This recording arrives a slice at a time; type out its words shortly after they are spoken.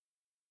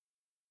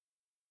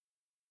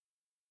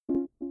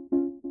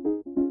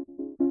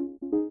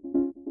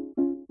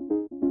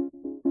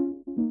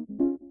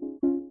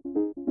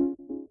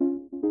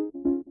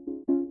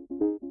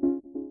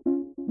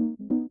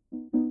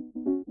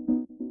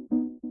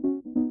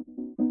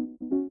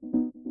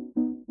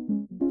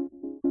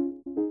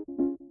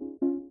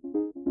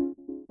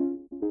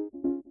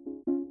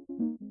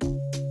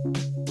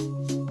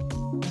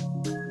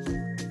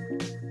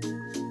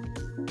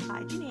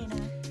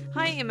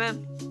Emma.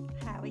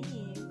 How are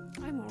you?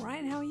 I'm all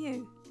right. How are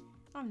you?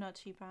 I'm not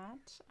too bad.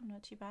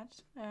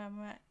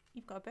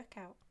 You've got a book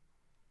out.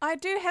 I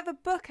do have a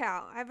book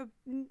out. I have a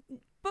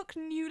book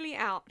newly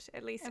out,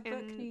 at least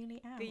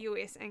newly in out. the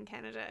US and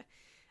Canada,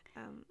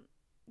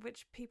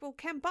 which people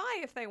can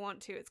buy if they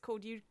want to. It's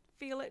called You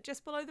Feel It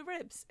Just Below the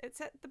Ribs. It's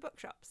at the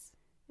bookshops.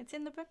 It's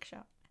in the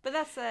bookshop. But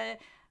that's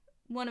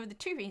one of the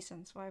two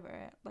reasons why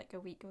we're like a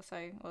week or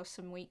so, or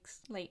some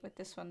weeks late with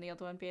this one. The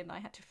other one being that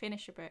I had to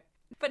finish a book.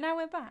 But now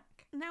we're back.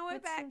 Now we're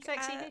with back. Some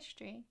sexy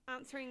history.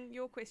 Answering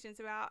your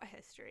questions about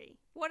history.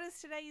 What is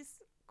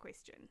today's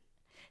question?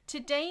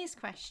 Today's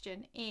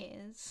question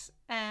is,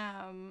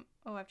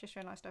 I've just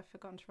realised I've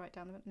forgotten to write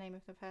down the name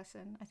of the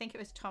person. I think it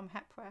was Tom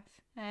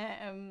Hepworth.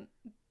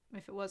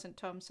 If it wasn't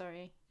Tom,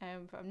 sorry.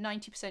 But I'm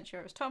 90% sure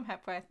it was Tom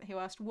Hepworth who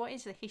asked, what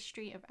is the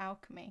history of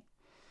alchemy?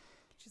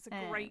 Which is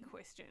a great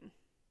question.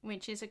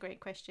 Which is a great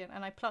question.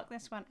 And I plucked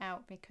this one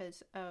out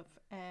because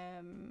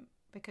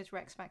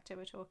Rex Factor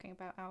were talking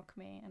about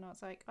alchemy. And I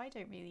was like, I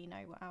don't really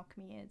know what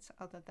alchemy is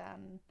other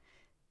than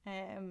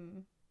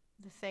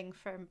the thing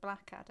from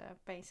Blackadder,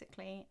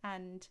 basically.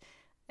 And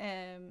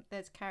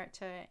there's a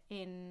character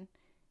in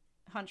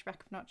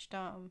Hunchback of Notre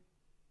Dame,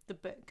 the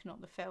book, not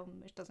the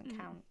film, which doesn't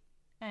count,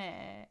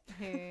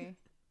 who,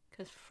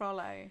 because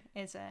Frollo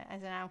is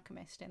an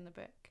alchemist in the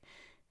book,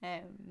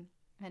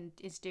 and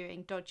is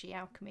doing dodgy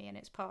alchemy, and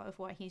it's part of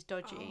why he's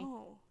dodgy.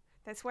 Oh,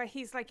 that's why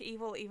he's like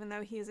evil, even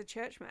though he is a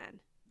churchman.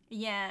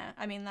 Yeah,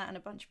 I mean that and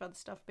a bunch of other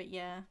stuff, but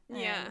yeah,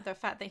 the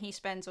fact that he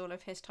spends all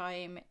of his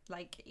time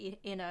like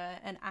in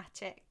an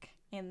attic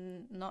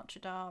in Notre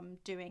Dame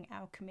doing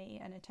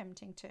alchemy and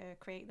attempting to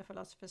create the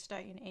Philosopher's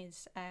Stone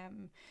is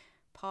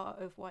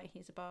part of why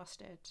he's a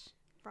bastard.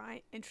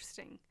 Right,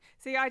 interesting.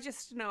 See, I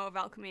just know of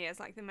alchemy as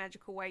like the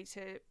magical way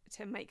to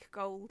make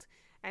gold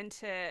and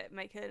to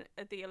make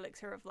the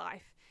elixir of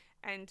life.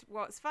 And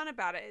what's fun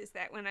about it is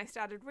that when I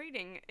started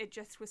reading, it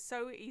just was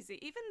so easy.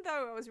 Even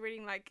though I was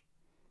reading like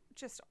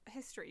just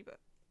history but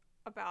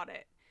about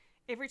it,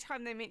 every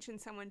time they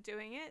mentioned someone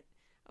doing it,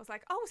 I was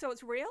like, oh, so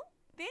it's real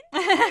then?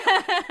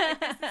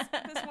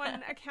 Like, this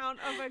one account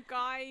of a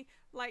guy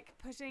like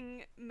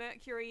putting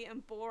mercury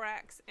and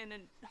borax in a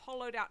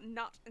hollowed out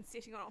nut and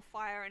setting it on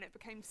fire and it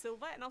became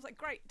silver, and I was like,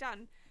 great,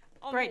 done.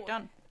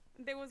 Done.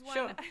 There was one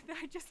that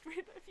I just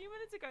read a few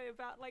minutes ago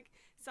about like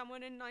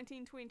someone in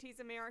 1920s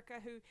America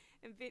who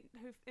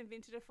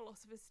invented a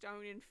philosopher's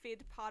stone and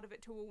fed part of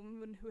it to a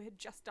woman who had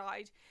just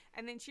died,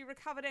 and then she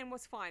recovered and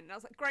was fine. And I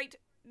was like, great,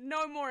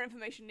 no more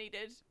information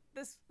needed.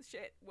 This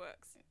shit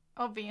works.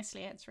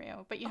 Obviously it's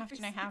real, but you have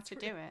to know how to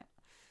do it.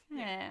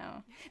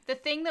 Yeah. The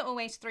thing that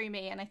always threw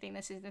me, and I think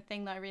this is the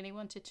thing that I really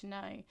wanted to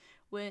know,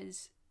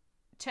 was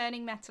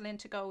turning metal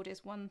into gold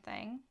is one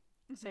thing.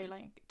 Mm-hmm. So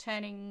like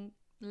turning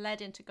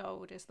lead into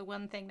gold is the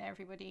one thing that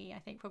everybody I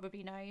think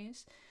probably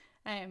knows,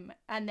 and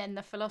then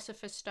the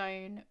Philosopher's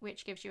Stone,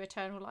 which gives you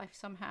eternal life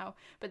somehow,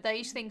 but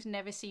those things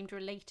never seemed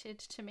related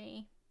to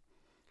me.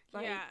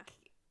 Like,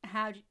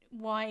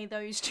 why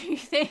those two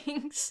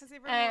things? Because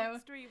everyone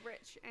wants to be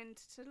rich and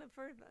to live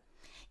forever.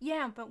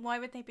 Yeah, but why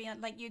would they be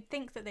like, you'd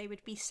think that they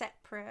would be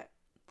separate,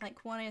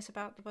 like one is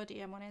about the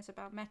body and one is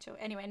about metal.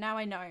 Anyway, now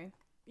I know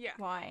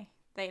why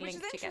they link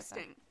together. Which is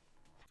interesting.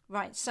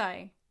 Right,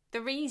 so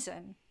the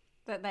reason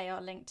that they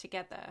are linked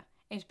together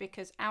is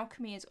because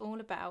alchemy is all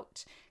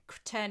about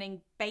turning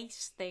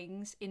base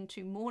things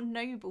into more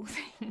noble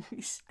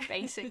things,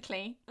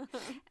 basically,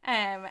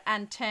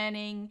 and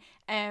turning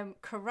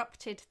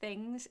corrupted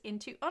things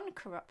into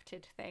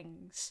uncorrupted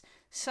things.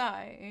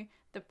 So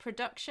the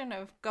production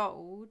of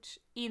gold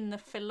in the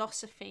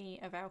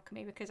philosophy of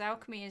alchemy, because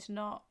alchemy is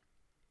not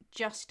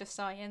just a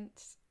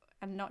science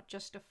and not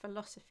just a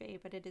philosophy,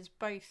 but it is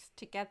both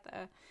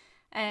together.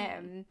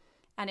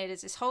 And it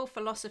is this whole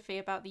philosophy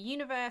about the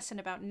universe and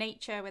about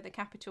nature with a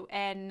capital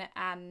N,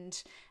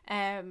 and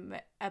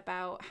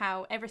about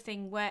how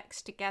everything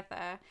works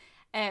together,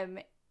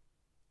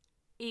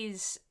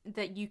 is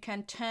that you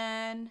can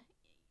turn,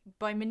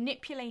 by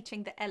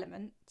manipulating the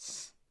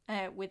elements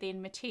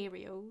within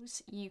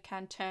materials, you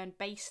can turn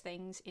base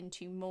things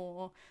into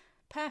more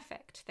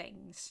perfect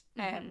things.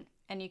 And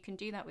you can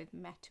do that with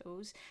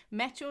metals.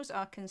 Metals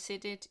are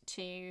considered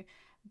to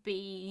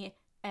be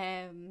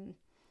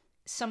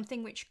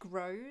something which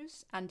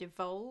grows and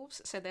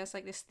evolves. So there's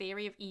like this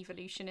theory of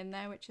evolution in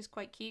there, which is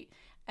quite cute,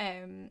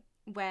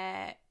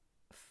 where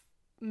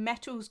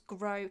metals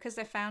grow because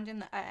they're found in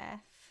the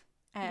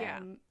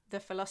earth. The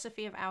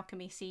philosophy of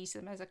alchemy sees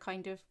them as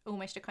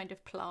almost a kind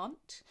of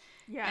plant.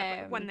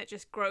 But one that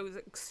just grows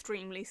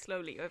extremely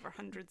slowly over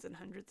hundreds and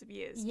hundreds of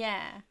years.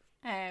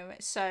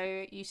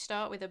 So you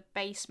start with a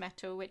base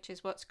metal, which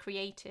is what's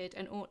created,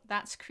 and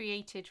that's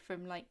created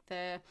from like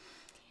the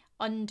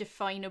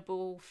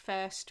undefinable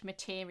first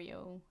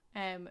material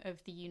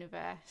of the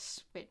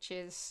universe, which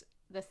is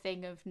the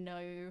thing of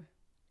no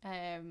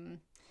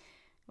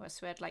what's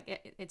the word,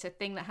 like it's a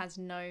thing that has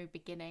no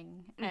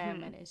beginning,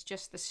 and it's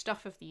just the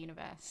stuff of the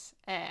universe,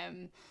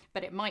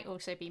 but it might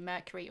also be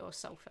mercury or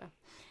sulfur,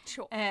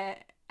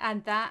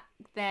 And that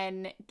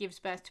then gives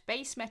birth to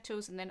base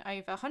metals, and then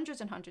over hundreds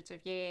and hundreds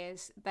of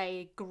years,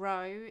 they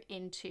grow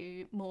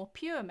into more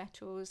pure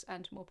metals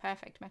and more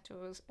perfect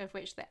metals, of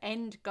which the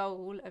end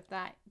goal of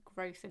that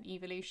growth and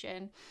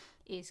evolution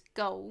is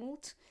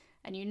gold.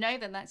 And you know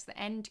that that's the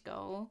end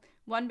goal,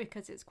 one,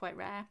 because it's quite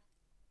rare,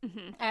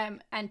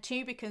 and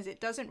two, because it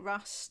doesn't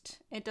rust,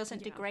 it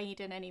doesn't degrade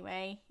in any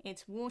way,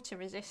 it's water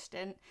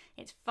resistant,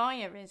 it's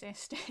fire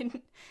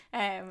resistant,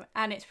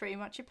 and it's pretty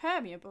much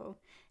impermeable.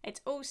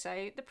 It's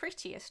also the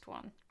prettiest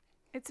one.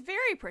 It's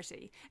very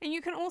pretty. And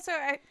you can also,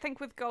 I think,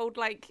 with gold,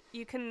 like,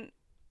 you can,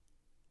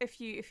 if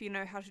you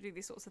know how to do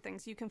these sorts of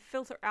things, you can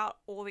filter out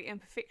all the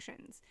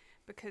imperfections,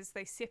 because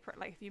they separate.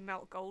 Like, if you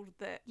melt gold,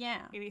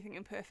 anything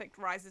imperfect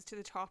rises to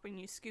the top and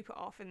you scoop it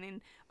off, and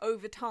then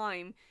over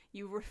time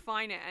you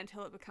refine it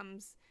until it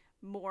becomes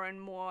more and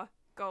more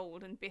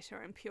gold and better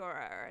and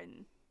purer,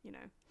 and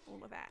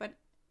all of that. But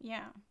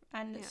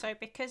so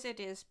because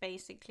it is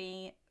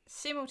basically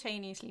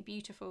simultaneously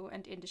beautiful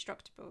and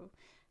indestructible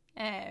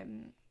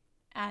and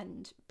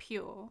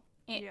pure,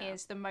 it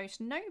is the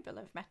most noble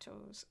of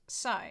metals.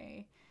 So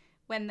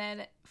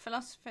when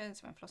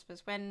philosophers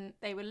when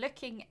they were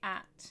looking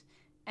at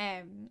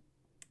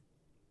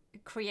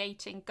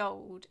creating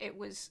gold, it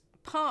was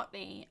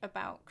partly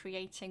about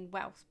creating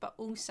wealth, but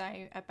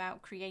also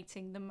about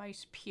creating the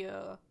most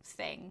pure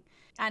thing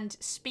and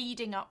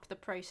speeding up the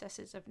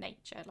processes of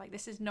nature. Like,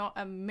 this is not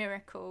a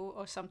miracle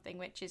or something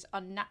which is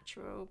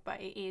unnatural, but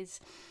it is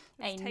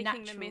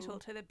taking the metal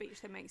to the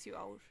beach that makes you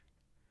old.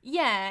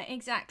 Yeah,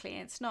 exactly.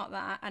 It's not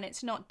that, and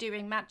it's not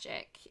doing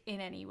magic in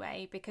any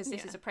way, because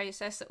this is a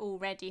process that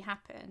already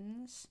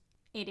happens.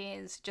 It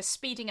is just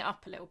speeding it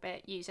up a little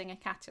bit using a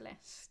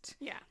catalyst.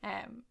 Yeah.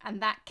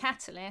 And that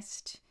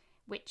catalyst,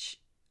 which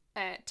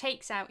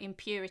takes out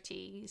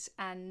impurities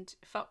and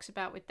fucks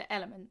about with the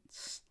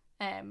elements.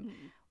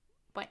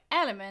 By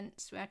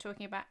elements, we are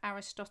talking about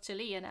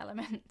Aristotelian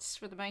elements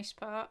for the most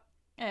part,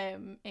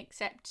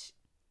 except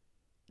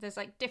there's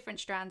like different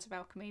strands of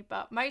alchemy,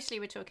 but mostly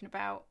we're talking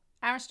about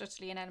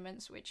Aristotelian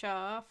elements, which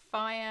are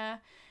fire,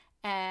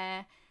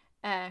 air,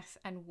 earth,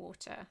 and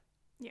water.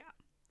 Yeah.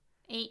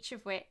 Each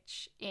of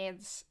which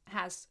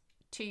has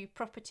two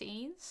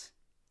properties.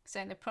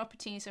 So the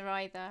properties are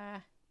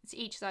either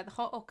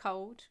hot or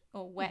cold,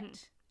 or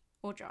wet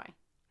or dry.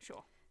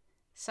 Sure.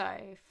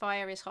 So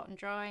fire is hot and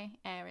dry,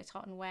 air is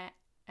hot and wet,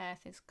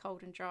 earth is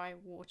cold and dry,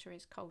 water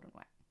is cold and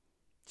wet.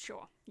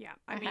 Sure. Yeah.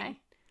 I mean,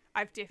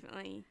 I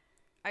definitely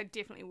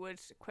would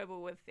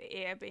quibble with the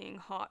air being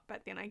hot,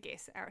 but then I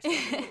guess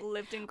Aristotle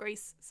lived in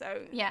Greece,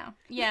 so yeah,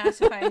 I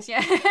suppose,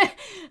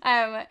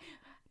 yeah.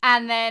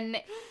 And then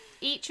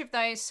each of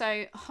those,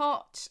 so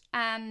hot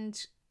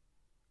and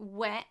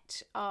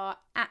wet are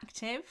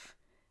active,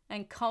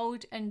 and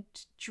cold and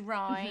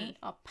dry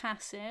are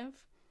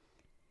passive.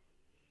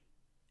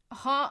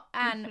 Hot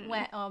and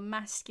wet are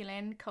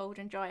masculine, cold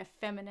and dry are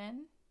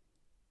feminine.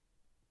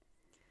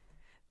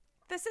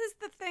 This is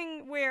the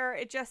thing where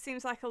it just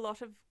seems like a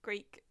lot of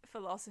Greek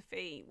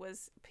philosophy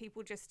was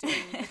people just doing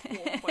the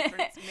 4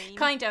 quadrants meme.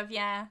 Kind of,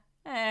 yeah.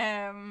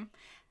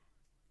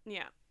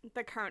 Yeah.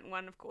 The current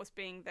one, of course,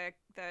 being the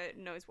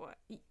knows what.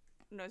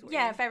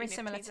 Yeah, very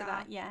similar to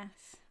that, yes.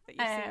 That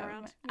you see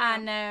around.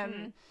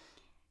 And,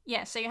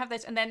 so you have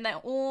those, and then they're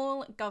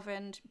all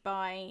governed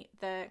by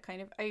the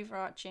kind of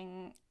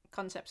overarching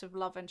concepts of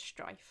love and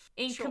strife.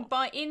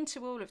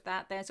 Into all of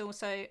that, there's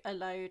also a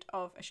load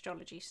of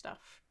astrology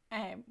stuff,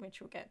 which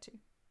we'll get to.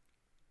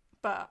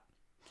 But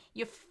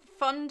your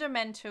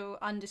fundamental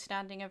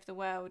understanding of the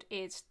world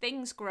is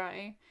things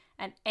grow,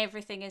 and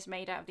everything is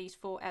made out of these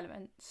 4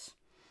 elements.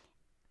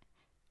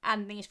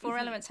 And these 4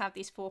 elements have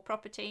these 4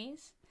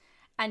 properties,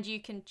 and you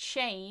can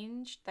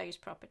change those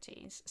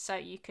properties. So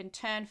you can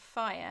turn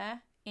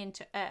fire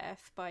into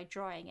earth by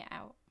drying it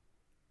out.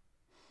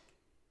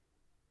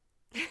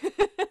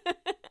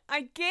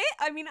 I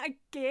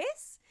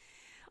guess.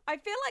 I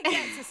feel like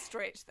that's a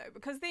stretch, though,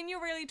 because then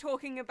you're really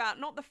talking about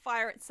not the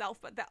fire itself,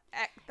 but the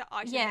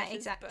item that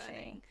is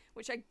burning,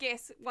 which I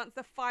guess once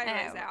the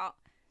fire is out,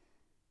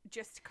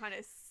 just kind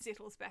of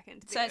settles back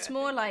into the earth. So it's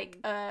more like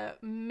a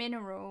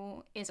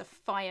mineral is a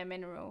fire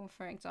mineral,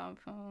 for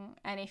example,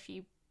 and if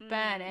you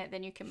burn it,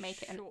 then you can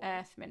make it an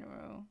earth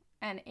mineral.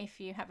 And if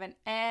you have an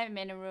air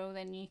mineral,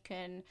 then you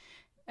can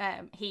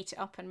heat it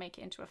up and make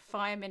it into a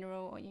fire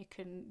mineral, or you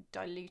can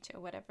dilute it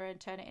or whatever and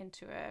turn it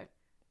into a...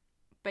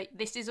 But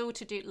this is all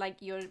to do, like,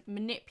 you're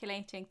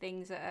manipulating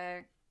things at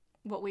a,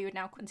 what we would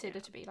now consider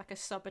to be like a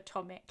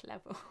subatomic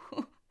level.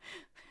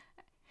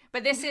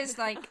 But this is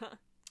like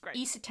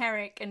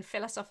esoteric and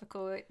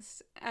philosophical,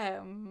 it's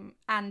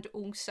and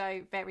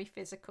also very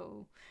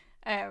physical.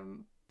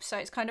 So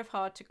it's kind of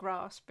hard to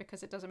grasp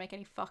because it doesn't make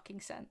any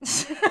fucking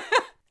sense.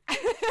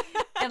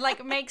 It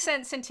like makes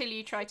sense until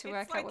you try to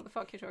work out what the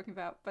fuck you're talking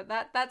about. But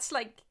that's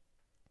like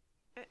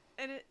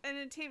an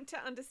attempt to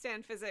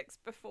understand physics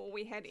before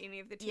we had any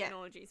of the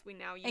technologies we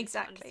now use to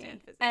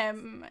understand physics.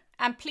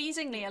 And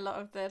pleasingly, a lot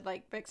of the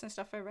like books and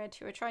stuff I read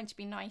who are trying to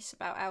be nice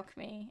about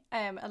alchemy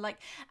are like,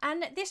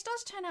 and this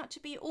does turn out to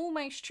be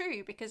almost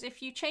true, because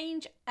if you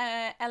change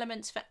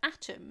elements for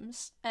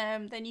atoms,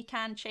 then you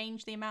can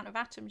change the amount of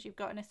atoms you've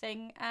got in a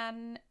thing,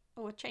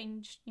 or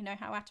change,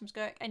 how atoms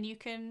go, and you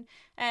can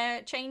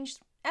change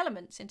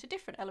elements into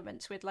different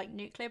elements with like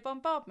nuclear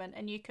bombardment,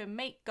 and you can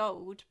make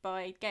gold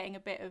by getting a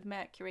bit of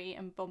mercury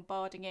and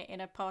bombarding it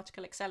in a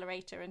particle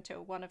accelerator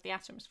until one of the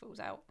atoms falls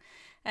out.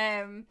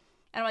 And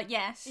I'm like,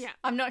 yes,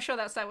 I'm not sure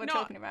that's what we're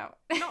talking about.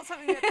 Not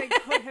something that they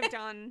could have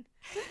done.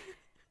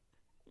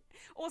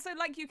 Also,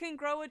 like, you can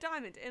grow a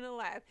diamond in a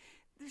lab,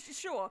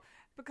 sure,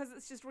 because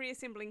it's just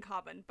reassembling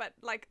carbon, but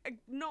like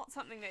not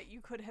something that you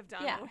could have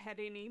done or had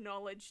any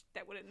knowledge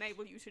that would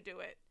enable you to do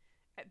it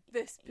at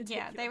this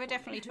particular they were point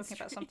definitely talking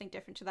about something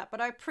different to that, but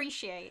I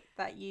appreciate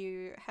that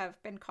you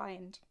have been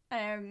kind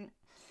and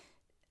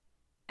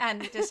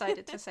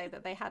decided to say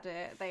that they had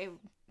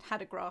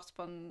a grasp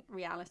on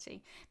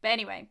reality. But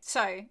anyway,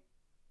 so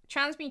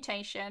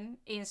transmutation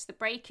is the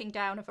breaking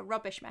down of a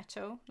rubbish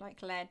metal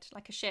like lead,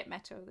 like a shit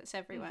metal that's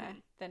everywhere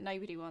that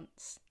nobody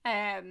wants,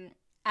 and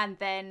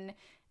then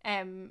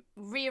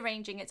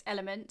rearranging its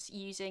elements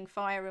using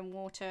fire and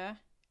water,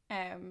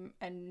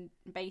 and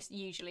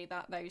usually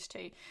those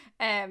two,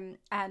 and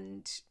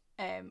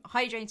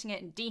hydrating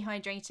it and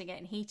dehydrating it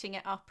and heating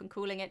it up and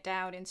cooling it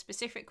down in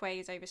specific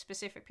ways over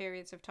specific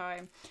periods of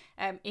time.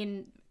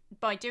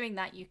 By doing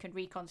that, you can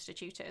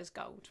reconstitute it as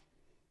gold.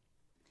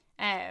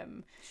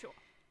 Sure.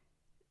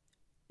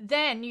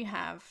 Then you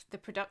have the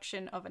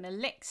production of an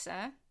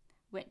elixir,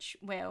 which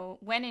will,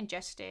 when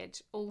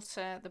ingested,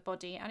 alter the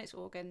body and its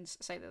organs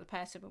so that the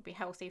person will be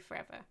healthy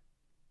forever.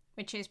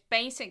 Which is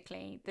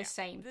basically the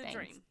same thing.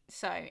 Dream.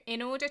 So,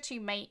 in order to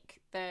make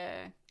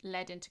the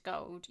lead into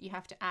gold, you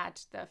have to add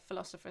the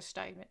Philosopher's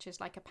Stone, which is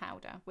like a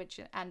powder.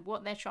 And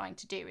what they're trying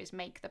to do is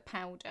make the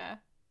powder,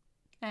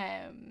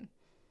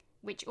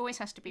 which always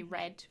has to be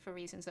red for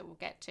reasons that we'll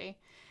get to,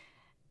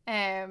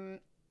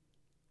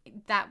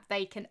 that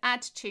they can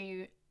add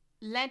to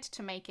lead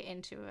to make it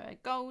into a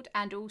gold,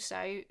 and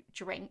also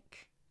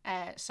drink,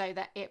 so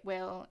that it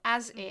will,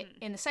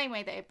 in the same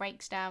way that it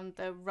breaks down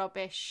the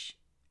rubbish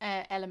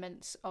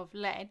elements of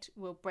lead,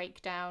 will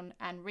break down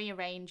and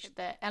rearrange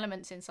the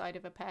elements inside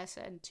of a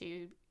person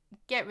to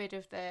get rid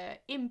of the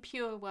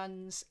impure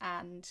ones,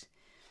 and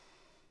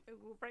it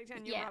will break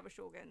down your rubbish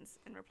organs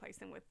and replace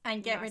them with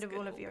get rid of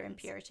all of your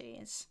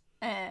impurities,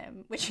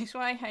 which is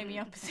why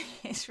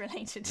homeopathy is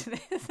related to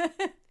this.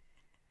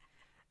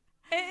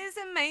 It is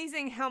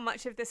amazing how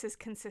much of this is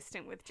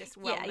consistent with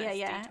just wellness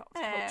detox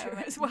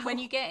culture as well. When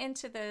you get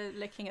into the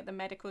looking at the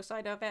medical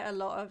side of it, a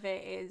lot of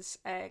it is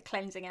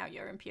cleansing out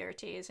your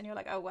impurities, and you're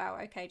like, oh wow,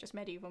 okay, just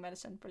medieval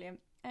medicine, brilliant.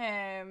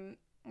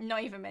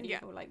 Not even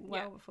medieval,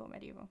 before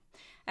medieval.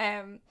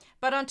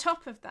 But on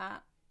top of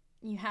that,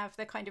 you have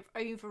the kind of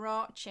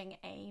overarching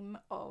aim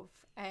of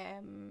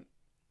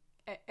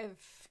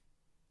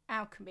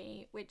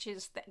alchemy, which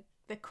is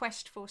the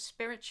quest for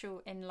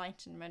spiritual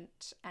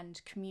enlightenment and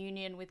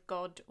communion with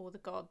God or the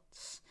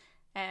gods.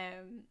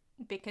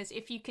 Because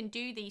if you can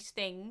do these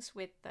things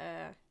with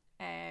the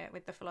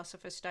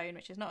Philosopher's Stone,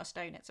 which is not a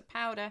stone, it's a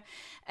powder,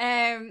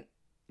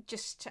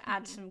 just to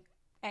add some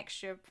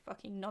extra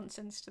fucking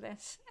nonsense to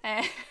this.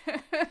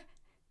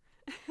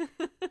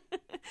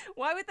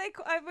 Why would they?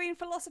 I mean,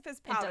 philosopher's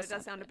powder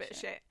does sound a bit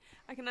shit.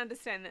 I can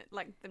understand that,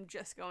 like them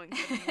just going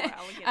for the more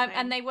elegant name.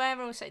 And they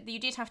were also. You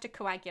did have to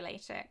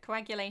coagulate it.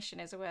 Coagulation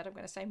is a word I'm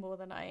going to say more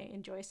than I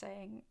enjoy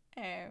saying.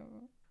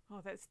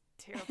 Oh, that's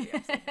terribly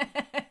upsetting.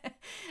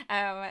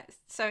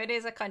 So it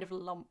is a kind of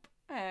lump.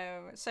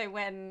 So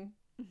when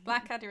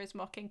Blackadder is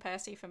mocking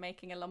Percy for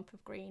making a lump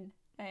of green,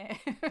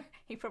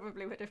 he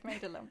probably would have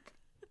made a lump.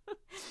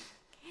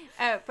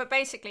 But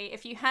basically,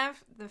 if you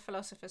have the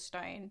Philosopher's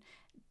Stone,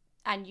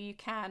 and you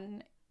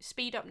can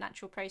speed up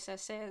natural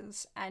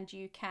processes, and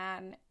you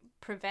can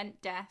prevent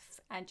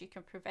death, and you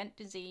can prevent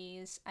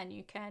disease, and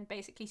you can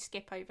basically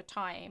skip over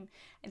time,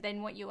 and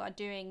then what you are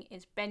doing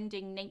is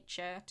bending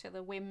nature to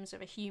the whims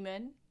of a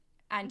human,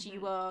 and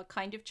you are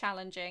kind of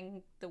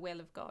challenging the will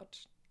of God.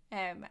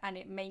 And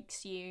it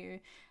makes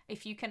you,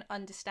 if you can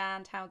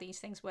understand how these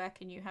things work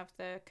and you have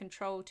the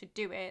control to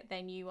do it,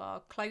 then you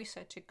are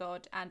closer to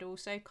God and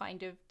also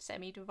kind of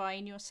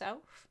semi-divine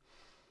yourself.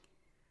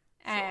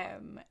 Sure.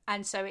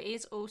 And so it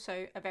is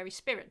also a very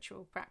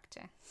spiritual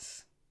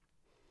practice,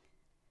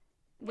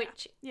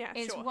 which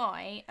is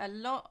why a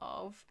lot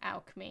of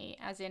alchemy,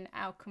 as in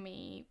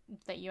alchemy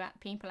that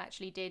people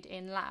actually did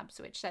in labs,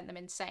 which sent them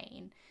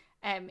insane,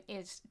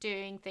 is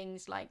doing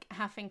things like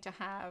having to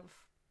have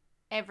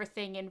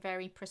everything in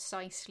very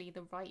precisely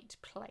the right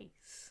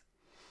place.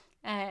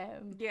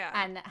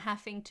 And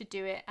having to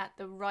do it at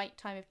the right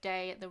time of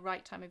day, at the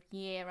right time of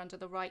year, under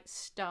the right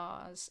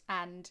stars,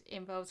 and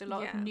involves a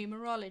lot of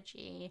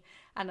numerology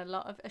and a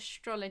lot of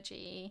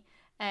astrology,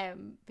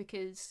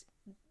 because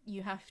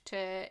you have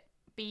to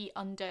be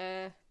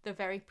under the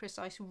very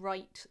precise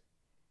right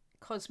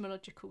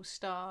cosmological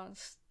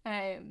stars.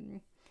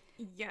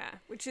 Yeah,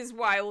 which is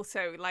why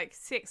also, like,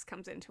 sex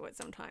comes into it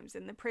sometimes,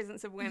 and the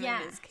presence of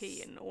women is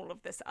key, and all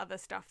of this other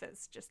stuff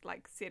that's just,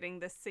 like, setting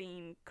the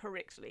scene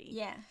correctly.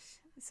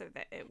 Yes. So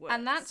that it works.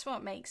 And that's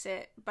what makes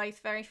it both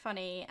very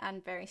funny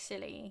and very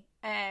silly,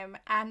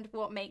 and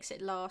what makes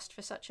it last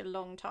for such a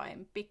long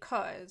time,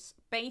 because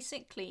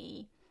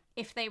basically,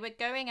 if they were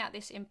going at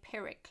this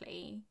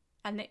empirically,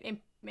 and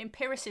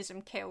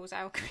empiricism kills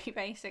alchemy,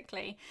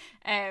 basically,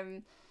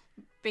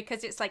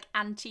 because it's, like,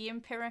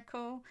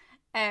 anti-empirical,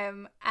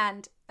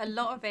 and a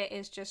lot of it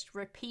is just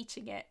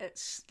repeating it.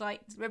 It's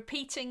like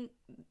repeating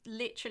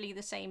literally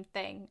the same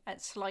thing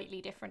at slightly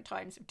different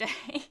times of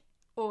day,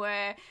 or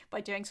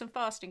by doing some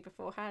fasting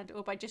beforehand,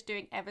 or by just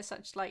doing ever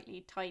such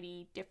slightly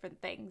tiny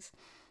different things.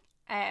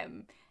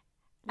 And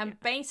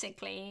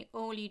basically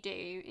all you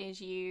do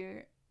is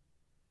you,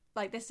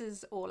 like, this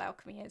is all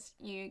alchemy is,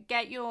 you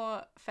get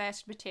your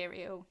first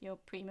material, your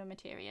prima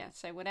materia,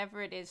 so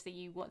whatever it is that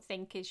you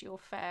think is your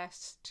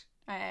first,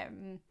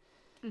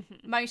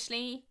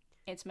 mostly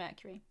it's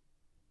mercury.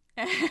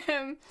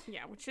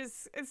 Yeah, which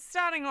is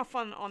starting off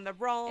on the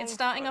wrong It's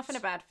starting off on a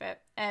bad foot.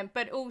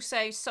 But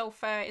also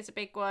sulfur is a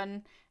big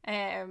one.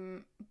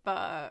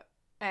 But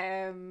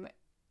one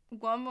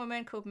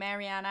woman called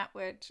Mary Ann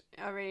Atwood,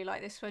 I really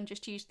like this one,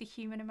 just used the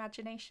human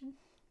imagination.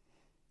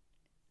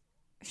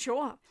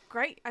 Sure,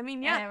 great. I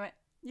mean, yeah,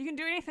 you can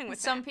do anything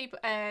with some people.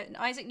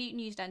 Isaac Newton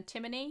used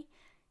antimony.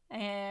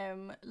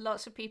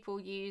 Lots of people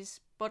use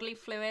bodily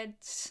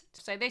fluids.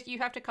 So this, you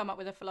have to come up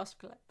with a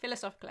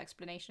philosophical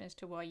explanation as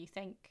to why you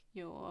think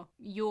your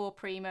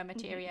prima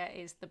materia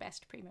is the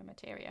best prima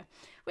materia,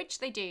 which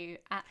they do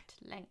at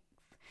length.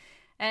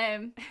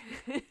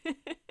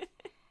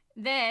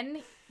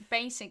 Then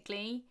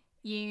basically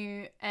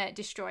you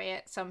destroy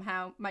it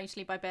somehow,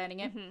 mostly by burning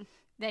it.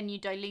 Then you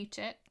dilute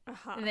it,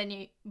 and then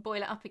you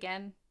boil it up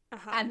again,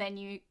 and then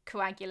you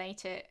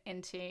coagulate it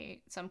into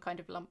some kind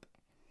of lump.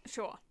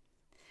 Sure.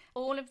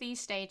 All of these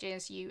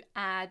stages you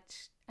add,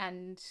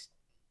 and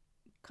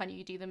kind of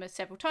you do them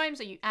several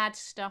times, or you add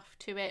stuff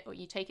to it, or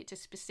you take it to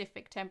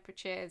specific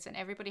temperatures, and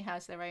everybody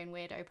has their own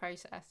weirdo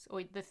process.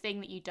 Or the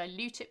thing that you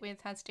dilute it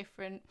with has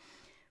different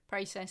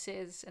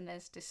processes, and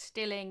there's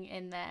distilling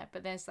in there,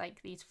 but there's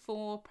like these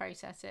 4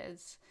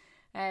 processes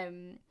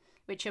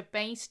which are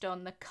based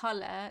on the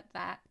colour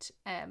that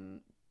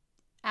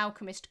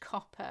alchemist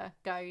copper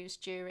goes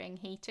during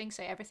heating.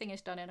 So everything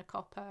is done in a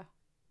copper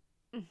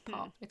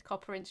pot with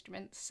copper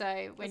instruments.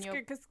 So when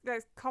good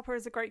because copper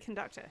is a great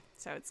conductor,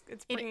 so it's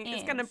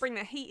going to bring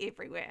the heat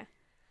everywhere.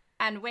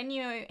 And when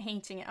you're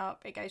heating it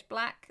up, it goes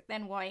black,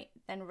 then white,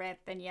 then red,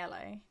 then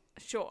yellow.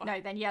 Sure. No,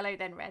 then yellow,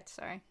 then red.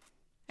 Sorry.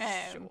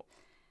 Sure.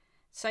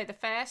 So the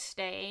first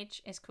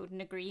stage is called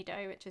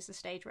Negrido, which is the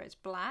stage where it's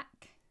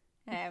black,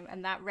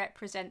 and that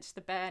represents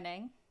the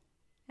burning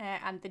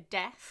and the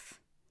death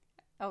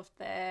of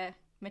the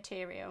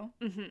material.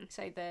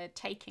 So the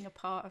taking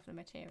apart of the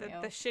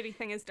material. The shitty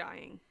thing is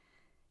dying.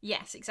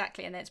 Yes,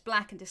 exactly. And then it's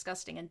black and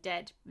disgusting and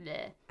dead.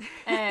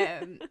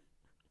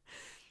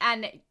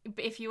 And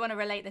if you want to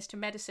relate this to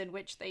medicine,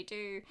 which they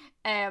do,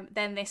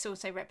 then this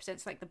also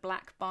represents like the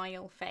black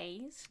bile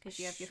phase, because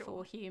you have your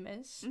 4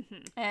 humours.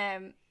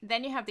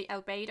 Then you have the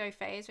albedo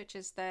phase, which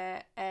is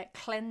the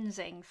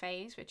cleansing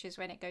phase, which is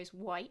when it goes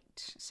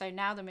white. So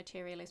now the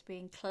material is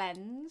being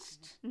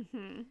cleansed.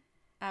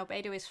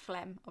 Albedo is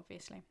phlegm,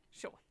 obviously.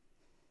 Sure.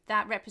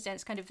 That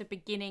represents kind of the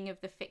beginning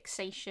of the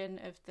fixation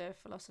of the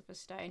Philosopher's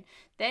Stone.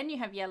 Then you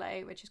have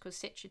yellow, which is called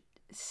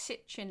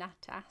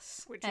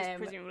citrinatus. Which is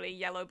presumably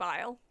yellow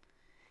bile.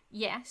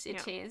 Yes,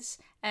 it is.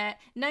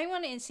 No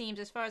one, it seems,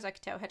 as far as I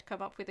could tell, had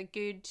come up with a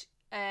good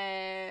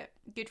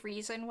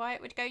reason why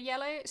it would go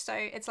yellow. So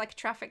it's like a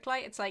traffic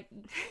light. It's like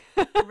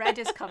red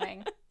is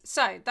coming.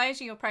 So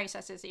those are your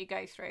processes that you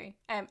go through.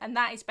 And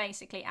that is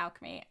basically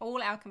alchemy.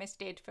 All alchemists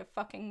did for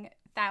fucking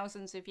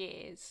thousands of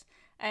years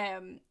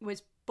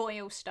was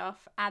boil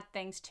stuff, add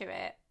things to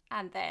it,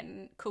 and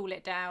then cool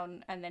it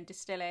down, and then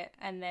distill it,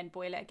 and then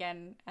boil it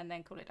again, and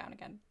then cool it down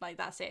again. Like,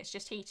 that's it. It's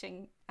just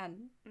heating,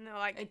 and no,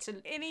 like,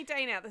 any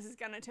day now this is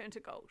going to turn to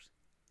gold.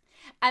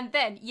 And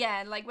then,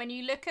 yeah, like, when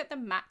you look at the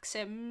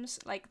maxims,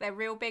 like, they're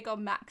real big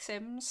on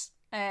maxims,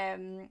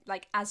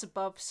 like, as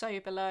above, so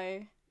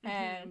below.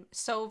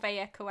 Solve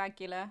et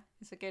coagula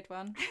is a good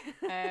one,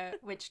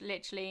 which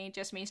literally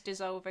just means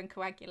dissolve and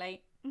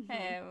coagulate.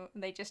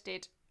 They just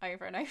did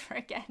over and over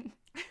again.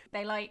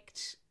 They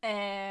liked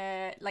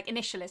like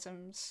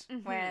initialisms,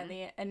 where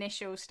the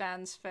initial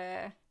stands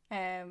for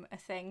a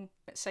thing.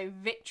 So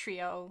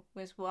vitriol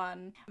was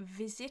one.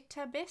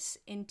 Visitabis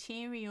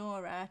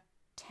interiora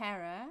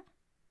terra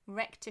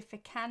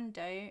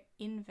rectificando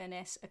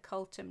invenis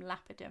occultum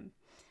lapidum,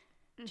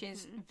 which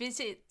is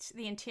visit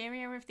the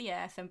interior of the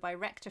earth, and by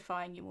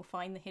rectifying you will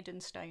find the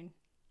hidden stone.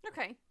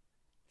 Okay,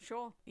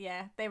 sure.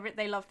 Yeah,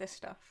 they love this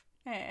stuff.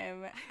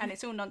 And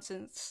it's all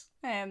nonsense.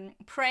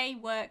 Pray,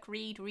 work,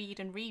 read,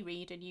 and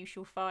reread, and you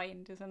shall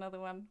find is another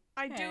one.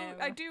 I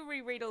do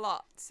reread a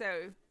lot,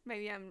 so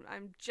maybe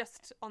I'm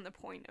just on the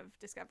point of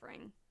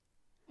discovering.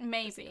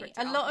 Maybe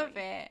a lot of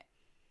it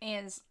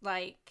is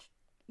like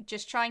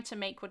just trying to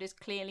make what is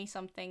clearly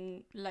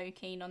something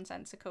low-key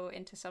nonsensical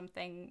into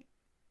something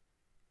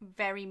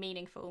very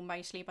meaningful,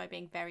 mostly by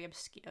being very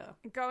obscure,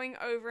 going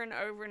over and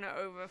over and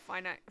over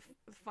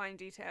fine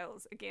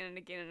details again and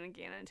again and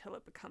again until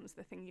it becomes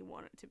the thing you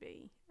want it to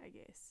be, I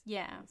guess.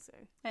 So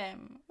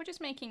or just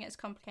making it as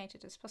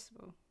complicated as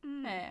possible.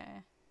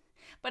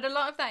 But a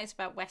lot of that is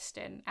about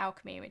Western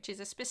alchemy, which is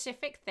a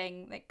specific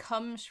thing that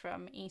comes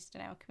from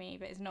Eastern alchemy,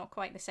 but is not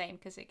quite the same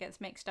because it gets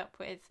mixed up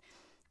with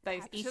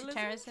both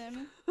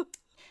esotericism.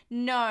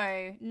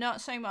 No,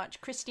 not so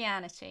much.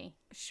 Christianity.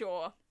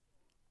 Sure.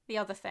 The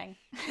other thing.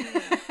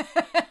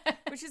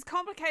 Which is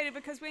complicated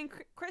because when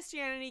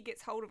Christianity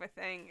gets hold of a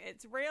thing,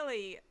 it's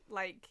really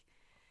like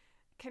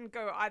can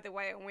go either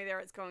way on whether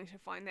it's going to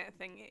find that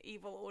thing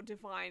evil or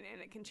divine,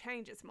 and it can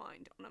change its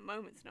mind on a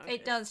moment's notice.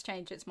 It does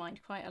change its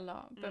mind quite a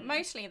lot, but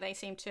mostly they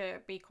seem to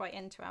be quite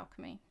into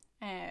alchemy.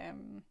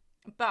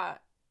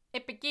 But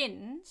it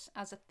begins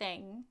as a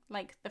thing,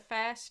 like the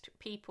first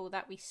people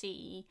that we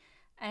see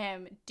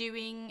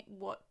doing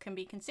what can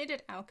be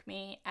considered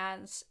alchemy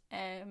as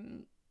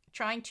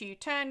trying to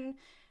turn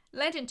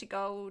lead into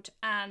gold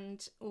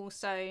and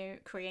also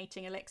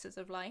creating elixirs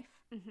of life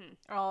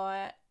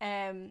are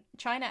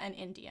China and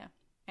India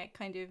at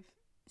kind of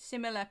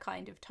similar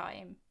kind of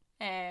time.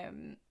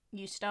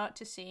 You start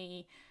to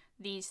see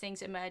these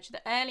things emerge.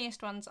 The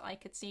earliest ones I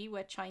could see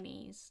were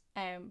Chinese,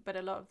 but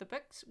a lot of the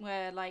books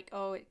were like,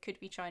 oh, it could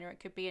be China, it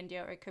could be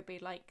India, or it could be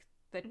like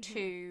the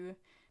two,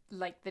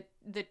 like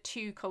the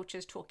two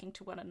cultures talking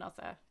to one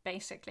another,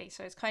 basically.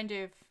 So it's kind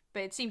of,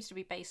 but it seems to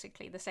be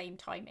basically the same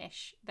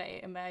time-ish that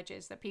it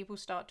emerges, that people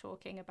start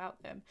talking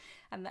about them.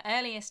 And the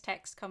earliest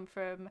texts come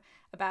from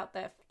about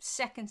the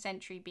 2nd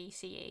century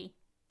BCE,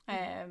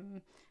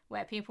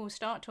 where people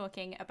start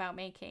talking about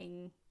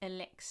making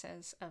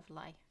elixirs of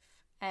life.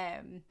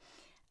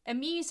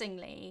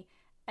 Amusingly,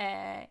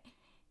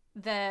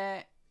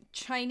 the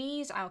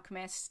Chinese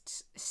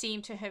alchemists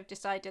seem to have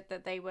decided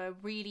that they were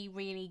really,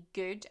 really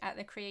good at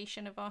the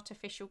creation of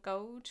artificial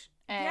gold.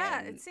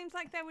 Yeah, it seems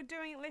like they were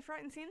doing it left,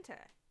 right, and centre.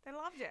 They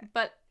loved it.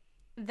 But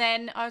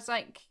then I was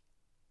like,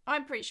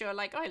 I'm pretty sure,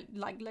 like, I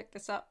looked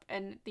this up,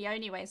 and the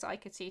only ways I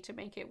could see to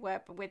make it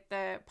work with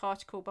the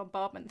particle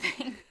bombardment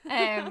thing,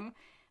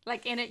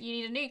 like in it, you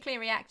need a nuclear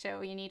reactor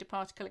or you need a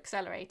particle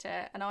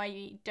accelerator, and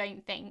I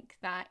don't think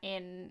that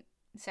in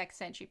 2nd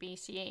century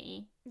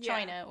BCE,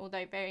 China,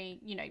 although very,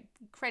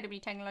 incredibly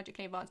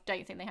technologically advanced,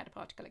 don't think they had a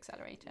particle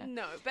accelerator.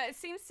 No, but it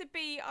seems to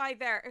be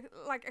either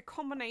like a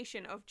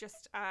combination of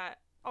just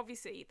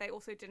obviously they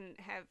also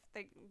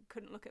they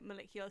couldn't look at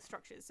molecular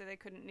structures, so they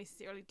couldn't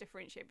necessarily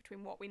differentiate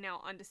between what we now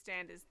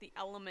understand as the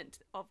element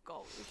of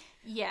gold.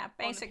 Yeah,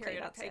 basically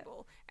that's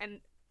table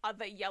and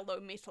other yellow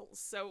metals.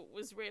 So it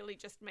was really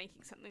just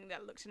making something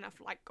that looked enough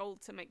like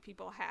gold to make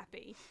people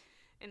happy.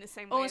 In the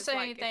same way also, as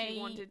like if you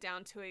wandered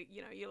down to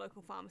your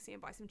local pharmacy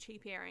and buy some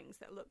cheap earrings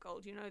that look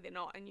gold, they're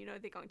not, and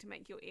they're going to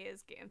make your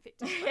ears get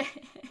infected. But,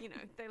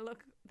 they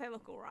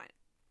look all right.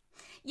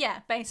 Yeah,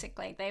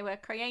 basically they were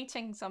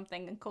creating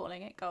something and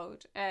calling it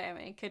gold.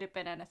 It could have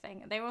been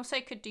anything. They also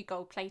could do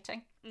gold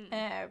plating.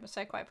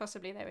 So quite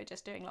possibly they were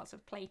just doing lots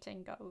of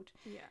plating gold.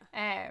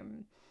 Yeah.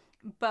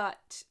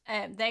 But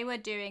they were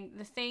doing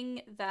the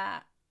thing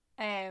that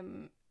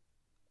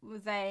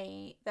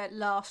that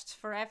lasts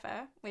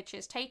forever, which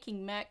is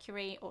taking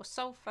mercury or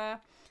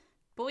sulfur,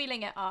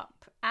 boiling it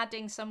up,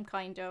 adding some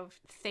kind of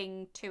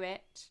thing to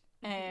it,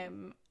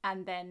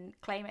 and then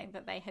claiming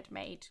that they had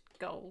made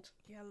gold.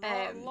 Yeah,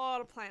 a lot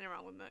of playing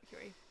around with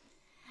mercury.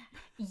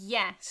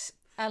 Yes,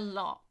 a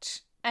lot.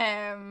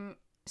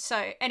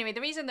 So anyway,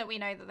 the reason that we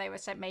know that they were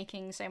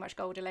making so much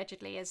gold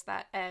allegedly is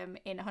that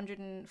in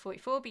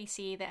 144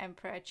 BC, the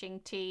Emperor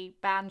Qingti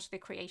banned the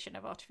creation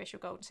of artificial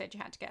gold and said you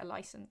had to get a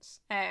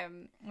license,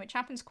 which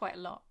happens quite a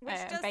lot. Which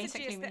does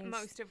basically suggest that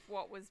most of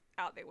what was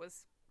out there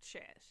was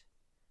shit.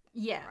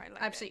 Yeah, right?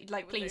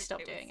 Absolutely. Please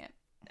stop doing it.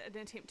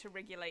 An attempt to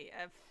regulate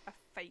a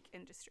fake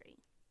industry.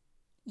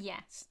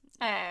 Yes.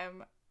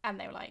 And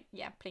they were like,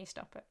 yeah, please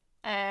stop it.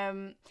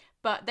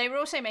 But they were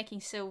also making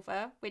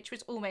silver, which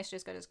was almost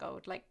as good as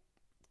gold. Like,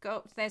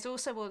 there's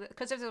also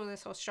because there's all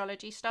this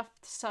astrology stuff.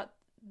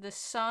 The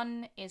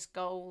sun is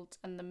gold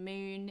and the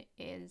moon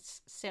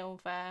is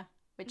silver,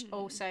 which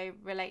also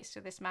relates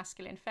to this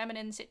masculine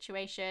feminine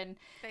situation.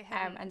 They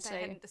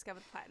hadn't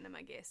discovered platinum,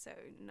 I guess. So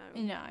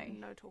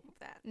no talk of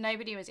that.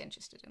 Nobody was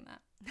interested in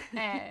that.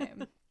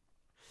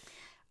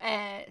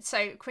 So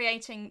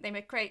they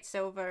would create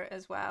silver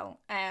as well,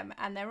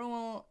 and they're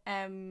all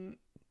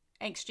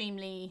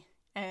extremely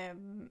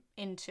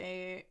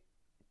into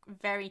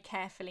very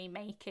carefully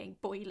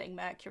boiling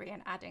mercury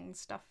and adding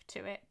stuff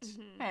to it,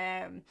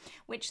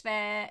 which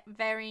they're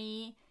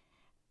very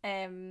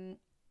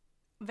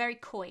very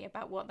coy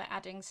about what they're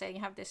adding. So you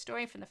have this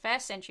story from the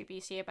 1st century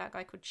BC about a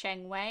guy called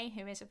Cheng Wei,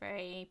 who is a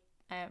very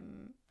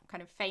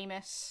kind of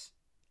famous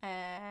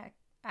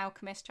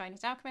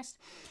Chinese alchemist,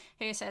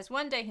 who says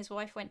one day his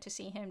wife went to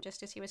see him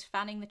just as he was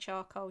fanning the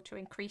charcoal to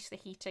increase the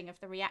heating of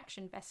the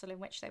reaction vessel in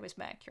which there was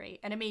mercury,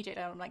 and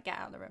immediately I'm like, get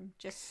out of the room,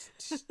 just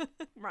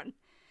run.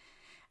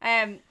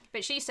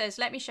 But she says,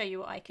 let me show you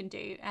what I can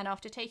do. And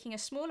after taking a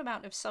small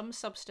amount of some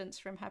substance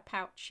from her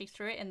pouch, she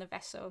threw it in the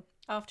vessel.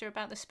 After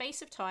about the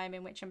space of time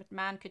in which a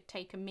man could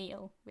take a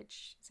meal,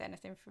 which is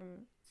anything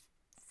from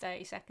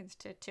 30 seconds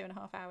to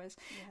 2.5 hours.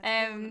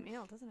 Yeah, it's a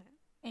meal, doesn't it?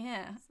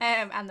 Yeah,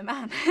 and the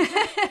man.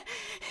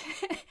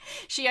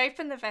 She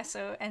opened the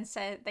vessel and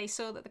said they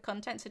saw that the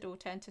contents had all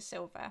turned to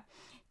silver.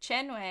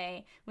 Chen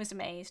Wei was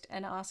amazed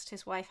and asked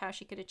his wife how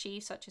she could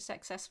achieve such a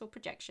successful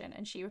projection,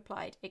 and she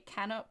replied, "It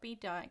cannot be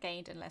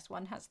gained unless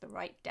one has the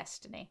right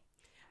destiny."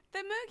 The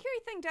Mercury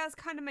thing does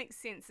kind of make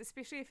sense,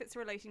 especially if it's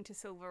relating to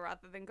silver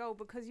rather than gold,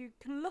 because you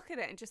can look at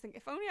it and just think,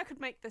 if only I could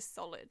make this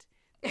solid,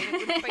 then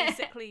it would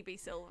basically be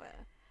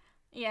silver.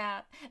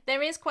 Yeah,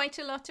 there is quite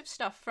a lot of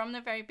stuff from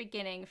the very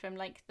beginning, from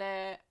like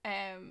the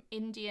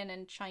Indian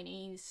and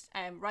Chinese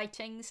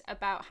writings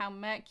about how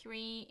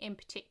Mercury in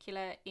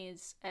particular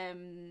is,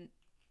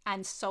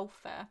 and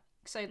sulfur,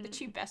 so the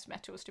two best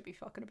metals to be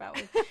fucking about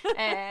with,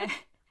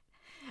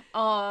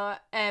 are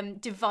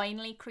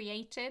divinely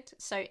created.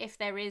 So if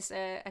there is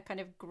a kind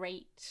of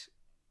great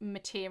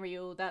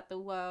material that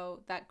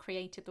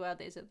created the world,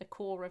 that is at the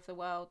core of the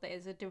world, that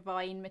is a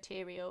divine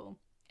material,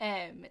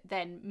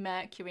 then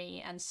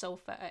Mercury and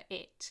sulfur are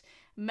it.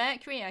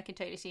 Mercury I can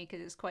totally see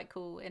because it's quite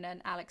cool in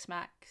an Alex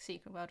Mack,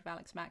 Secret World of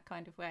Alex Mack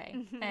kind of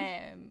way,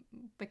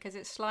 because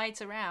it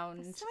slides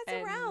around.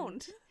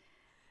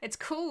 It's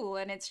cool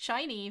and it's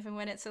shiny even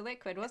when it's a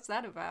liquid. What's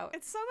that about?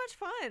 It's so much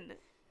fun.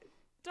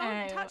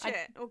 Don't touch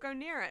it or go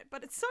near it,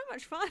 but it's so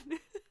much fun.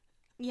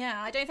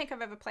 Yeah, I don't think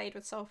I've ever played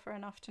with sulfur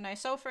enough to know.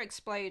 Sulfur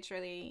explodes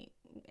really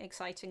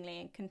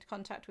excitingly in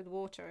contact with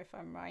water, if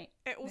I'm right.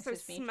 It also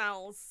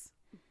smells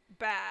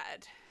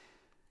bad.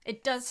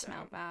 It does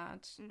smell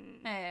bad.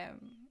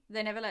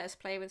 They never let us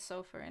play with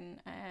sulfur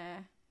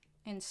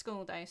in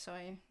school though,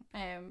 so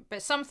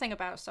but something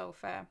about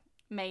sulfur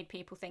made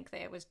people think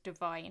that it was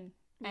divine.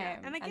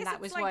 And I guess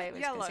that was like why it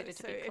was yellow, considered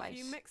to be close. If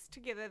you mix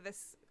together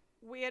this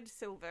weird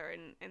silver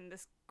and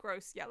this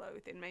gross yellow,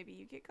 then maybe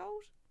you get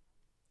gold.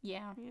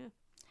 Yeah.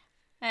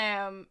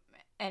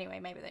 Anyway,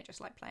 maybe they just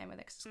like playing with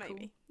it 'cause it's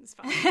maybe cool. It's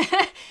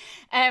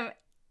fun.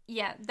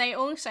 Yeah, they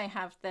also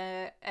have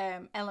the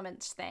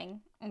elements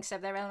thing,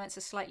 except their elements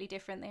are slightly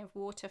different. They have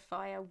water,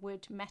 fire,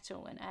 wood,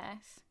 metal, and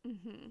earth.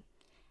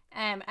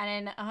 And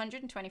in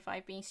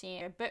 125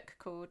 BC, a book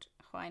called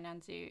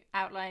Huainanzu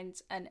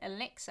outlines an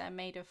elixir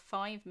made of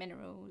 5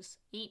 minerals.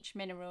 Each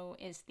mineral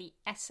is the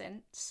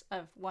essence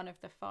of one of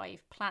the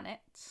 5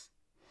 planets.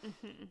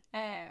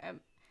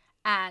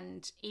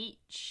 And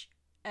each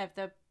of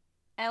the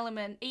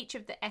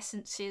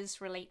essences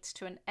relates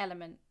to an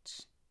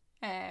element.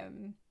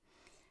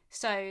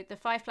 So the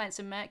 5 planets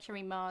are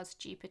Mercury, Mars,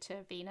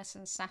 Jupiter, Venus,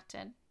 and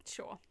Saturn.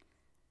 Sure.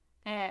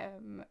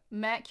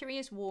 Mercury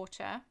is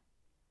water.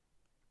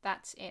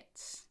 That's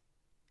its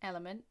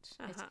element,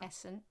 its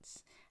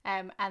essence.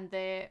 And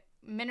the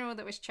mineral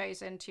that was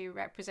chosen to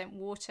represent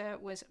water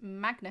was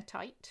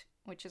magnetite,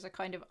 which is a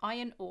kind of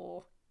iron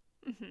ore.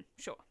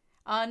 Sure.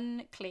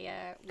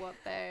 Unclear what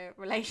the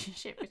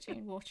relationship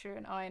between water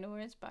and iron ore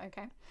is, but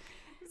okay.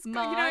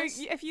 Mars,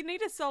 if you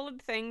need a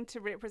solid thing to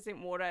represent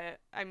water,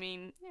 I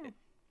mean,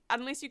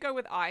 unless you go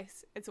with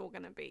ice, it's all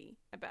going to be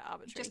a bit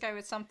arbitrary. Just go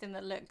with something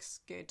that looks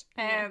good.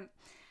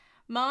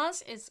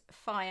 Mars is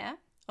fire,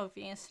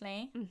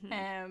 obviously.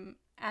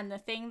 And the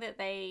thing that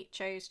they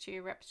chose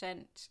to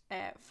represent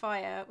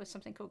fire was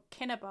something called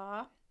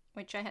cinnabar,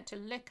 which I had to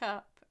look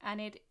up,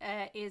 and it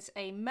is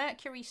a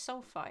mercury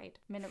sulfide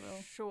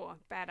mineral. Sure,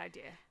 bad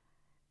idea.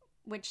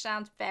 Which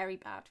sounds very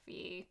bad for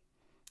you.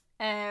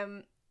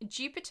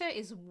 Jupiter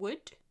is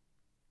wood.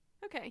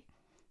 Okay.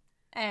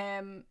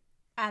 And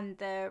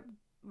the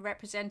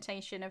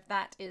representation of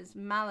that is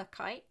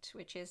malachite,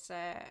 which is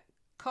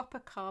copper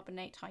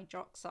carbonate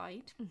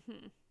hydroxide.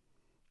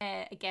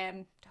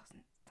 Again,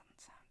 doesn't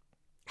sound.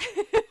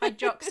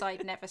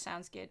 Hydroxide never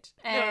sounds good.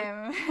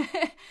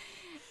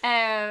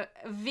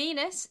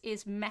 Venus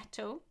is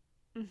metal,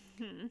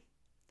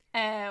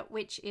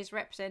 which is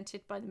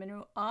represented by the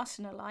mineral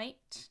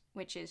arsenalite,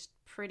 which is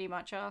pretty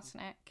much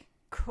arsenic.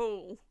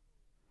 Cool.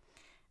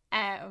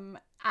 And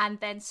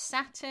then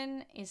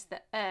Saturn is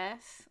the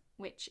Earth,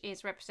 which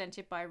is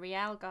represented by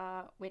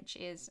realgar, which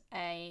is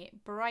a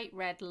bright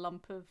red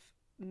lump of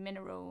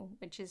mineral,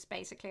 which is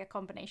basically a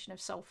combination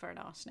of sulfur and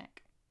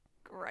arsenic.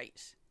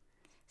 Great.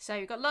 So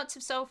you've got lots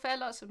of sulfur,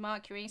 lots of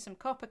mercury, some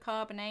copper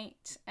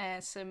carbonate,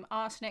 some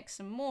arsenic,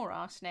 some more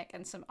arsenic,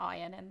 and some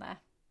iron in there.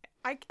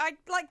 I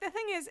like, the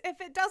thing is, if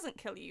it doesn't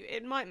kill you,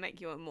 it might make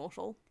you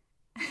immortal.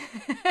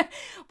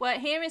 Well,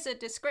 here is a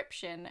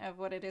description of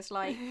what it is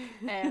like.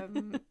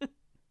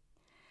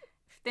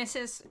 This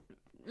is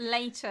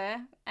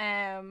later.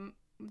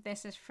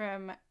 This is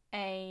from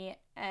a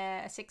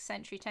 6th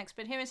century text,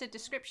 but here is a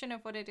description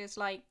of what it is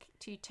like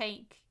to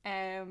take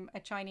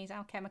a Chinese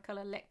alchemical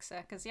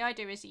elixir, because the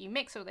idea is that you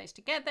mix all those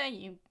together,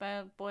 you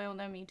boil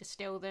them, you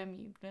distill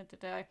them,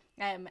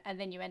 and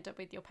then you end up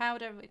with your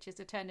powder, which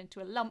is turned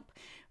into a lump,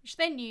 which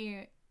then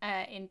you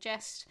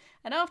ingest,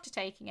 and after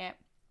taking it,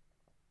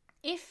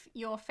 If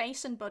your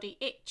face and body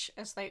itch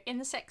as though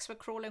insects were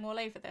crawling all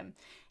over them,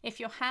 if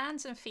your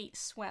hands and feet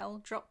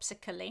swell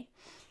dropsically,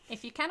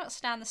 if you cannot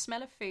stand the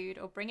smell of food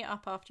or bring it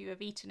up after you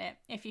have eaten it,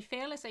 if you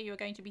feel as though you are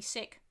going to be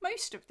sick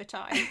most of the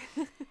time,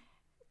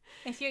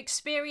 if you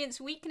experience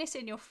weakness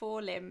in your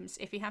forelimbs,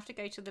 if you have to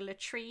go to the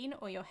latrine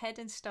or your head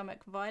and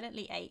stomach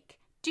violently ache,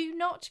 do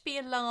not be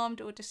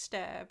alarmed or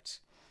disturbed.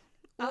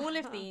 All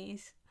of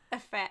these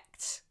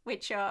effects,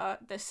 which are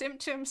the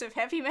symptoms of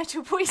heavy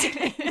metal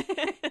poisoning,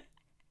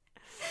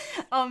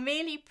 are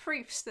merely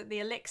proofs that the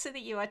elixir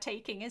that you are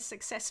taking is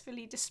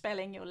successfully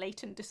dispelling your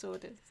latent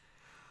disorders.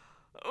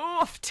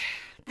 Oof.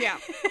 Yeah.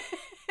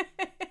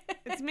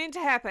 It's meant to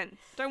happen.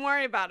 Don't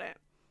worry about it.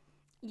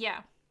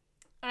 Yeah.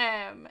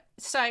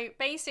 So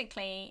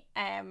basically,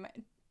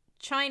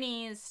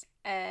 Chinese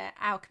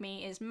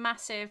alchemy is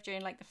massive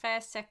during like the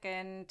 1st,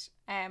 2nd,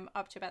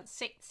 up to about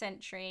the 6th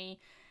century.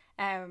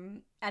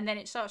 And then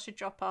it starts to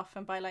drop off,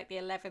 and by like the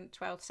 11th,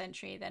 12th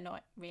century, they're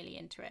not really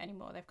into it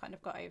anymore. They've kind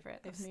of got over it.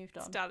 They've moved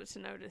on. Started to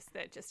notice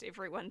that just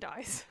everyone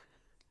dies.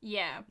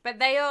 Yeah, but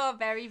they are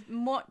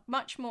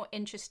much more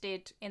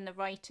interested in the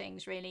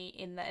writings, really,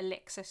 in the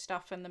elixir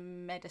stuff and the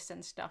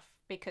medicine stuff,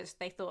 because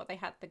they thought they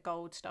had the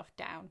gold stuff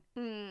down.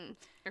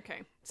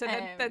 Okay, so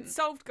they'd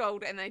solved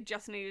gold, and they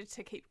just needed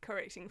to keep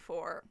correcting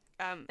for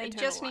they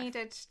just life.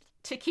 Needed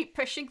to keep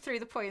pushing through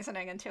the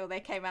poisoning until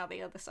they came out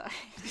the other side.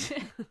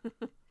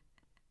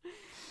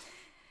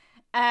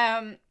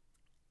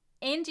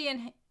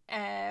 Indian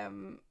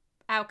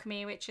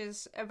alchemy, which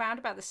is around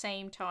about the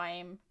same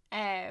time,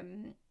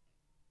 and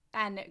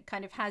it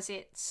kind of has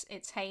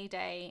its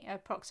heyday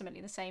approximately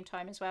the same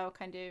time as well,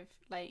 kind of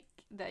like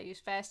those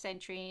first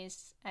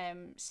centuries,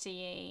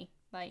 CE,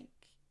 like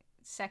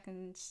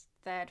 2nd,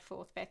 3rd,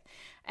 4th,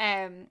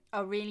 5th,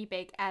 are really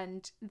big,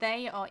 and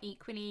they are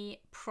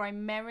equally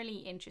primarily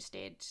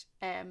interested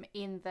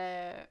in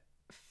the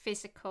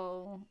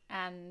physical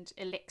and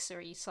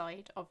elixiry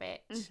side of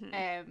it,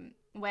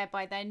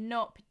 whereby they're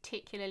not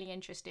particularly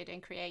interested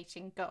in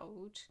creating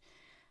gold.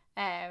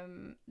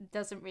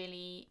 Doesn't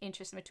really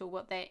interest them at all.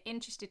 What they're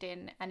interested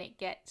in, and it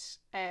gets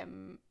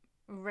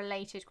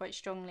related quite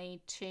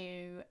strongly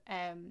to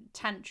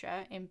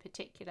Tantra in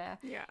particular,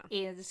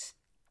 is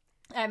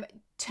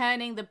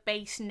turning the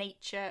base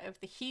nature of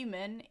the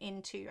human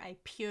into a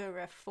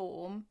purer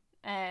form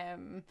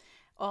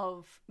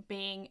of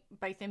being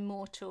both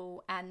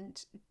immortal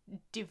and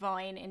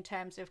divine in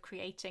terms of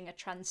creating a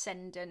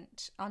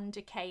transcendent,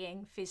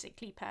 undecaying,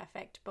 physically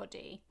perfect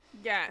body.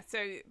 Yeah, so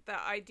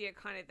the idea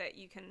kind of that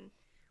you can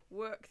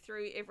work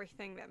through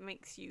everything that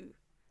makes you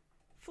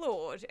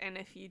flawed, and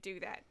if you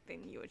do that,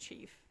 then you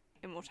achieve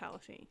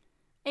immortality.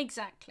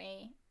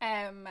 Exactly.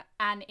 And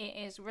it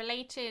is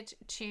related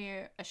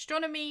to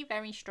astronomy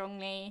very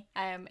strongly.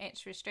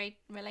 It's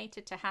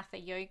related to Hatha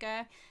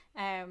Yoga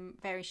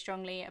very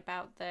strongly,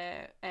 about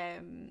the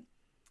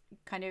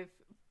kind of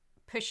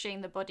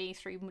pushing the body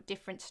through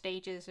different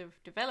stages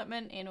of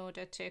development in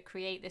order to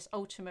create this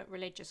ultimate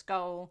religious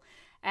goal.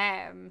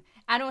 And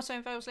also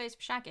involves loads of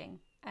shagging.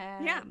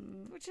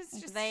 Which is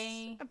just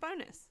a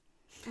bonus.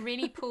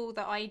 Really pull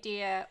the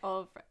idea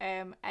of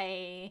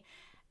a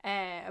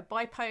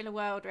bipolar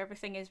world where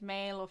everything is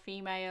male or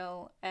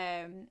female,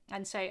 and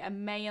so a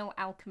male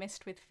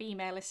alchemist with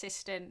female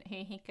assistant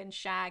who he can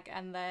shag,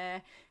 and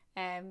the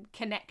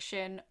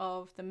connection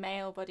of the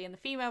male body and the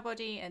female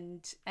body,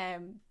 and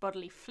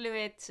bodily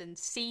fluids and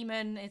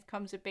semen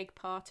becomes a big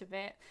part of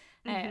it.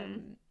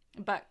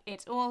 But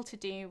it's all to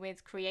do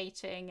with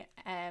creating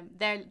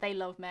they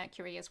love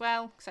Mercury as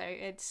well, so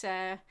it's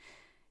a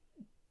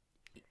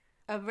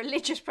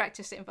religious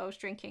practice that involves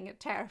drinking a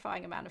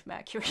terrifying amount of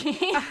mercury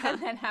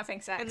and then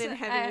having sex. And then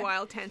having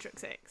wild tantric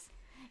sex.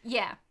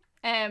 Yeah.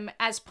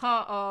 As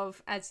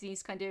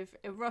these kind of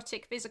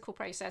erotic physical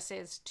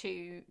processes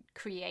to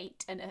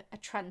create a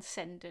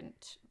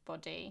transcendent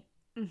body.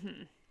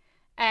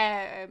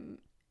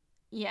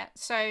 Yeah,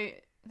 so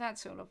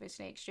that's all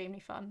obviously extremely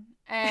fun.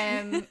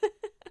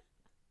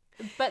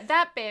 But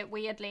that bit,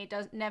 weirdly,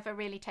 never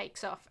really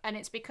takes off. And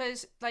it's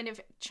because kind of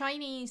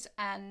Chinese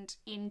and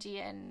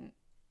Indian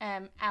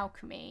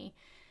alchemy,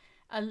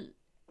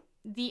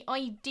 the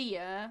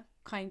idea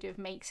kind of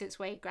makes its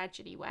way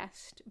gradually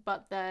west,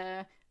 but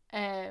the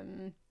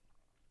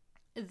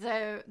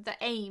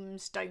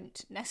aims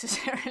don't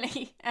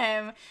necessarily.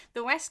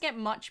 The West get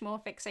much more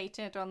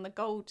fixated on the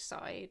gold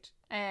side,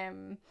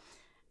 and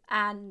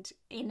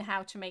in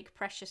how to make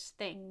precious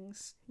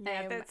things.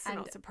 Yeah, that's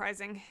not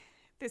surprising.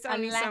 There's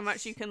only so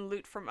much you can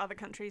loot from other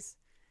countries.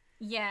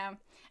 Yeah,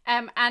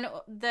 and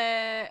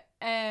the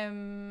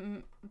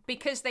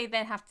because they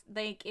then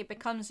it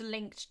becomes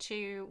linked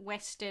to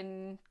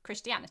Western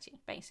Christianity,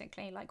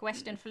 basically, like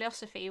Western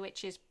philosophy,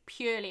 which is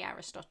purely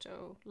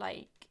Aristotle.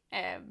 Like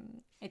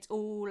it's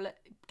all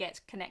gets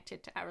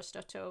connected to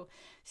Aristotle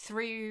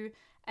through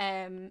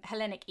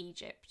Hellenic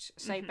Egypt.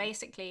 So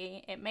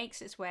basically, it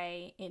makes its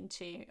way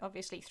into,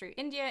 obviously, through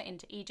India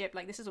into Egypt.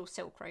 Like, this is all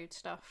Silk Road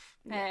stuff.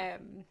 Yeah.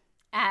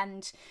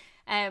 And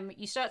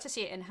You start to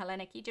see it in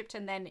Hellenic Egypt,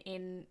 and then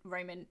in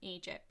Roman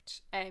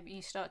Egypt.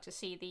 You start to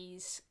see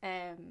these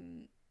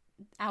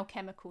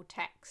alchemical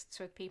texts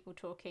with people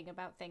talking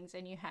about things,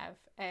 and you have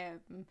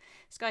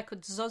this guy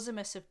called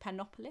Zosimus of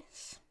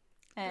Panopolis.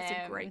 That's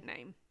a great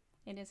name.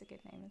 It is a good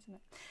name, isn't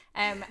it?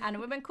 And a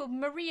woman called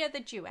Maria the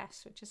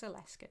Jewess, which is a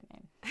less good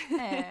name.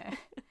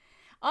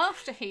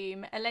 After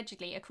whom,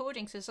 allegedly,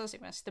 according to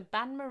Zosimus, the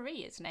Ban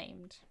Marie is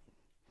named.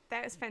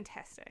 That is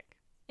fantastic.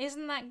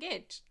 Isn't that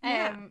good?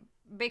 Yeah.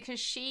 Because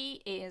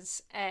she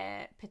is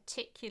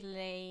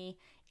particularly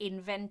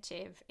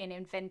inventive in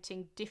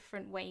inventing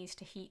different ways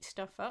to heat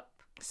stuff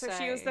up. So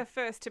she was the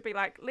first to be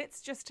like,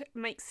 let's just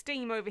make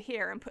steam over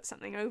here and put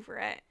something over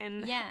it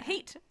and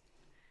heat.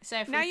 So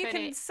if now you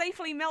can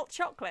safely melt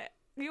chocolate.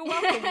 You're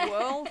welcome,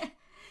 world.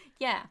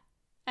 Yeah.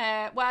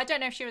 Well, I don't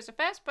know if she was the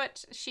first,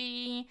 but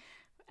she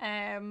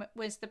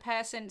was the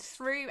person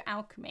through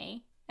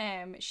alchemy.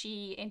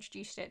 She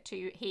introduced it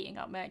to heating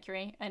up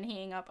mercury and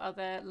heating up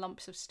other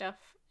lumps of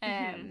stuff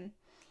in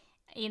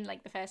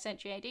like the 1st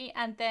century AD.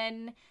 And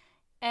then,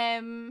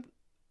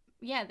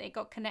 they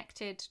got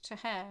connected to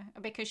her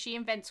because she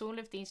invents all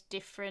of these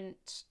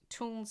different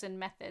tools and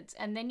methods.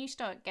 And then you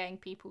start getting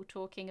people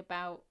talking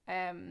about...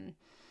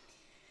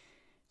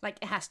 like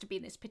it has to be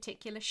in this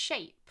particular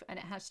shape and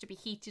it has to be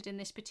heated in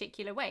this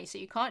particular way. So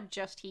you can't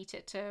just heat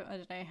it to, I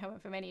don't know,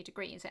 however many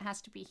degrees. It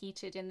has to be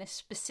heated in this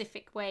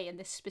specific way, in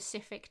this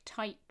specific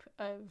type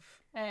of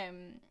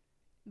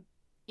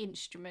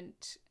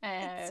instrument.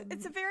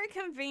 It's a very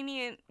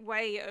convenient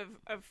way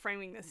of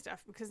framing this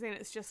stuff, because then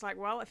it's just like,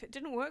 well, if it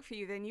didn't work for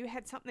you, then you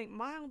had something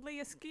mildly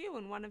askew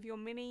in one of your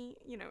many,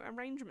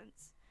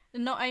 arrangements.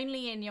 Not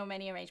only in your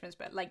many arrangements,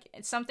 but like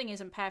something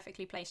isn't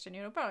perfectly placed in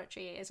your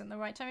laboratory, it isn't the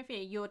right time of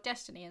year, your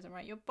destiny isn't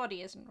right, your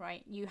body isn't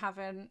right, you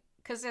haven't,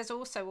 because there's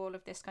also all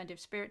of this kind of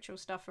spiritual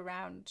stuff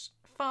around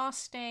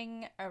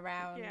fasting,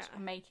 around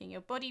making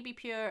your body be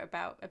pure,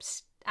 about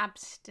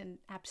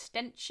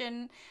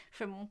abstention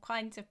from all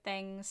kinds of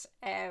things,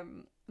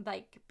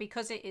 like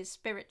because it is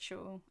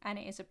spiritual and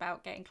it is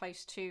about getting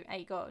close to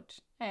a god,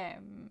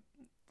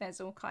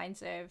 there's all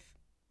kinds of,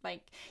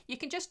 like, you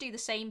can just do the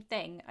same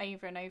thing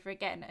over and over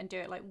again and do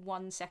it like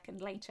 1 second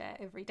later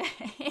every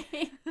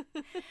day.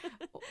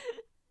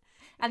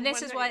 And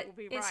this is why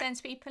it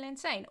sends people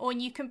insane. Or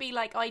you can be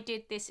like, I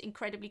did this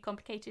incredibly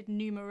complicated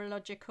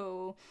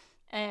numerological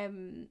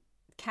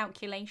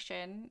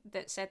calculation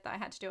that said that I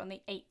had to do it on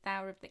the 8th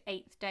hour of the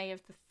 8th day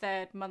of the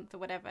 3rd month or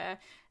whatever.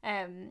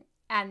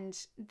 And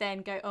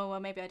then go, oh, well,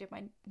 maybe I did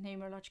my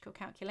numerological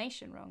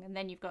calculation wrong. And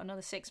then you've got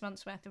another 6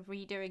 months worth of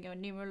redoing your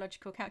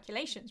numerological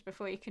calculations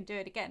before you can do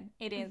it again.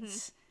 It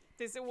is...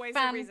 There's always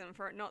a reason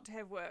for it not to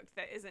have worked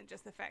that isn't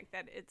just the fact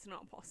that it's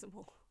not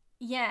possible.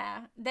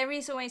 Yeah, there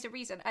is always a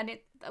reason. And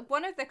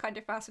one of the kind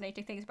of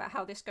fascinating things about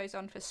how this goes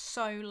on for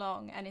so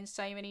long and in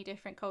so many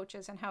different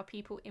cultures, and how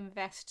people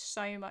invest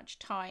so much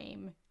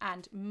time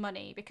and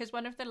money, because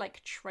one of the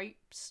like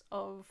tropes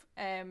of...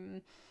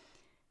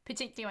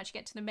 particularly once you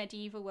get to the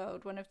medieval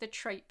world, one of the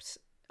tropes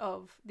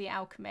of the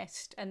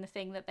alchemist and the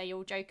thing that they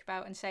all joke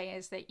about and say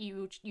is that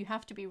you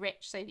have to be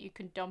rich so that you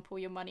can dump all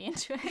your money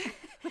into it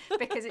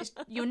because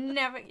you're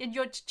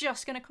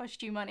just going to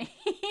cost you money.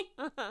 It's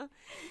the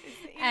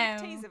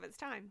NFTs of its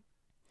time.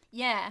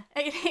 Yeah,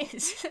 it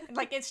is.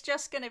 Like it's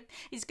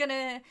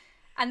gonna,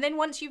 and then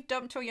once you've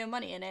dumped all your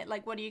money in it,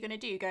 like what are you going to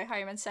do? Go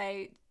home and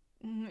say,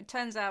 it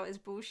turns out it's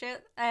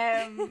bullshit.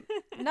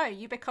 No,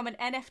 you become an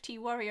NFT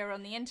warrior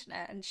on the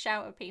internet and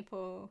shout at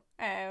people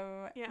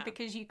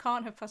because you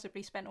can't have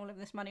possibly spent all of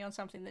this money on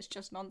something that's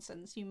just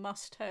nonsense. You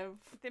must have...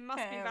 There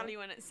must be value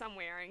in it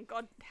somewhere, and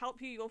God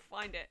help you, you'll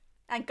find it.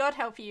 And God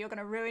help you, you're going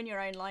to ruin your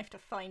own life to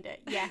find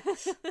it.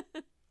 Yes.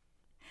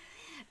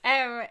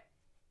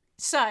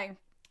 So...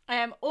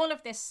 all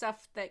of this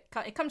stuff that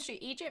it comes through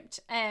Egypt,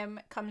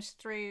 comes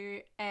through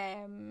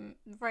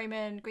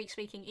Roman,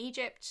 Greek-speaking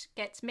Egypt,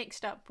 gets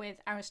mixed up with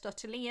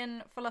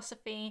Aristotelian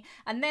philosophy,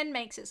 and then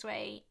makes its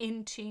way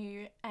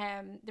into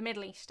the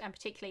Middle East, and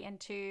particularly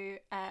into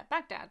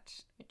Baghdad,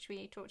 which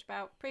we talked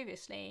about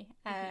previously,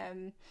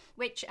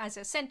 which as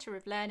a centre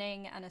of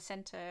learning and a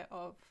centre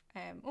of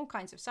all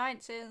kinds of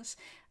sciences,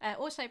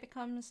 also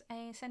becomes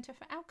a centre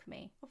for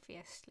alchemy,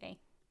 obviously.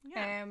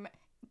 Yeah.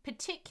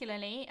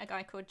 Particularly a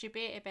guy called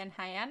Jabir ibn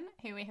Hayyan,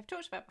 who we have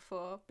talked about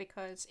before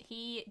because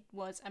he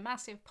was a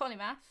massive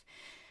polymath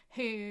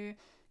who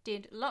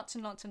did lots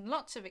and lots and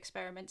lots of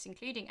experiments,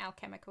 including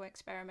alchemical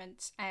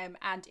experiments,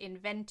 and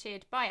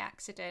invented by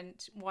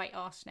accident white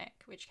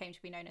arsenic, which came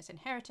to be known as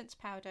inheritance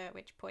powder,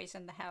 which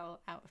poisoned the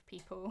hell out of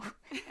people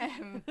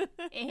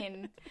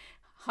in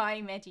high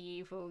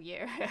medieval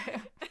Europe.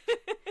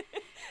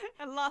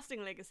 A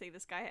lasting legacy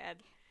this guy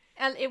had.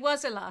 It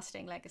was a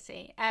lasting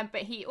legacy,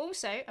 but he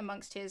also,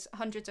 amongst his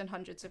hundreds and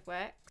hundreds of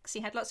works,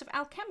 he had lots of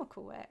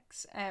alchemical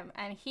works,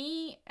 and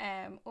he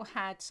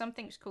had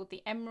something which was called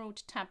the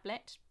Emerald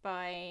Tablet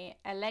by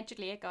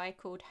allegedly a guy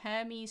called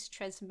Hermes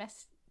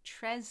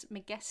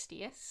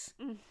Trismegistius,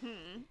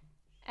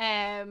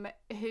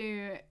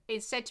 who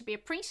is said to be a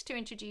priest who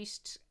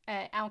introduced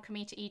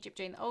alchemy to Egypt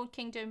during the Old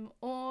Kingdom,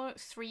 or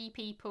 3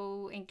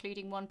 people,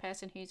 including one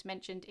person who's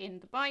mentioned in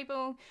the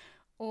Bible,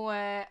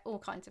 or all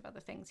kinds of other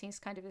things. He's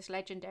kind of this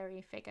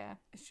legendary figure.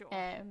 Sure.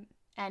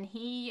 And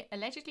he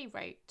allegedly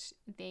wrote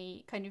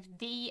the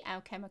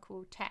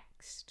alchemical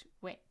text,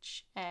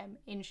 which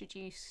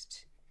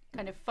introduced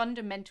kind of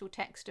fundamental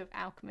text of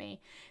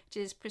alchemy, which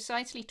is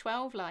precisely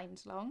 12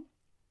 lines long.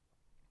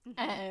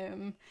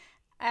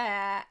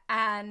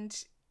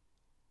 And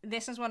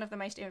this is one of the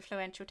most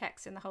influential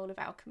texts in the whole of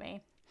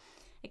alchemy.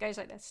 It goes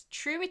like this: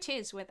 "True it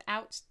is,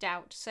 without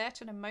doubt,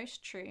 certain and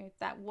most true,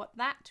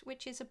 that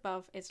which is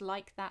above is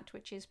like that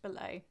which is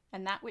below,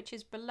 and that which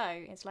is below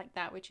is like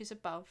that which is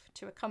above,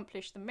 to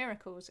accomplish the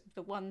miracles of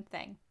the one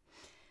thing."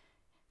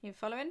 You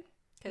following?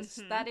 Because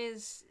that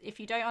is, if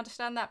you don't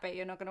understand that bit,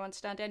 you're not going to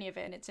understand any of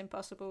it, and it's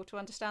impossible to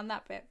understand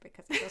that bit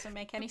because it doesn't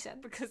make any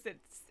sense. Because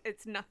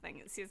it's nothing.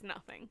 It says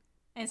nothing.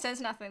 It says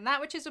nothing. That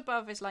which is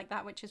above is like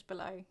that which is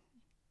below.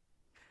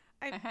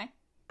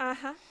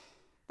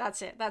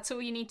 That's it. That's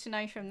all you need to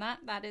know from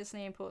that. That is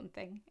the important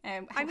thing. I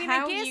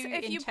guess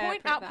if you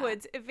point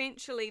upwards,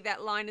 eventually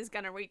that line is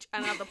going to reach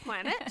another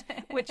planet,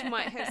 which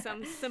might have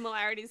some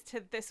similarities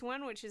to this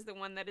one, which is the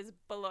one that is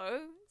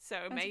below. So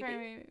that's maybe. A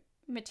very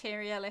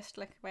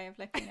materialistic way of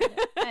looking at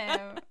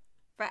it.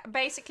 But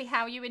basically,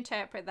 how you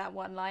interpret that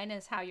one line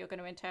is how you're going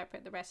to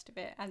interpret the rest of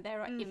it, and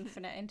there are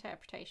infinite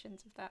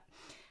interpretations of that.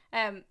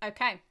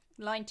 Okay.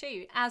 Line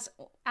 2, as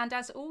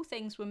all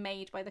things were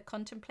made by the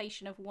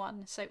contemplation of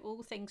one, so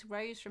all things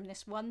rose from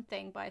this one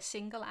thing by a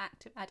single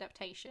act of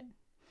adaptation.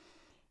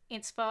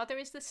 Its father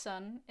is the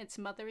sun, its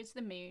mother is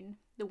the moon,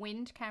 the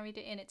wind carried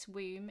it in its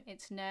womb,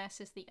 its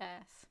nurse is the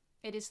earth.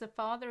 It is the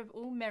father of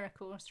all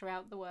miracles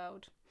throughout the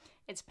world.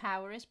 Its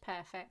power is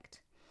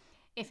perfect.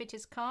 If it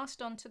is cast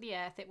onto the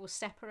earth, it will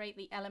separate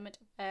the element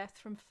of earth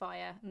from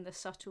fire and the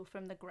subtle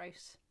from the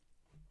gross.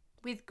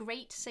 With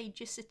great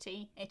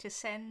sagacity, it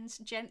ascends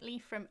gently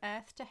from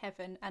earth to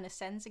heaven and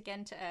ascends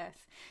again to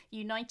earth,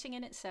 uniting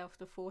in itself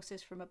the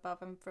forces from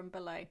above and from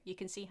below. You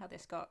can see how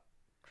this got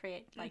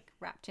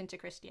wrapped into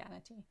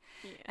Christianity.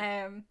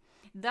 Yeah.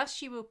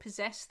 Thus you will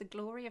possess the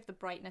glory of the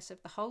brightness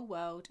of the whole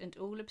world, and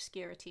all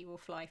obscurity will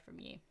fly from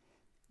you.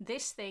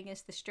 This thing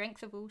is the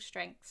strength of all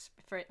strengths,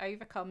 for it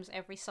overcomes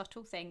every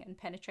subtle thing and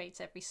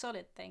penetrates every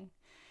solid thing.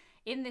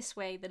 In this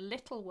way, the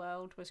little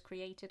world was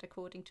created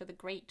according to the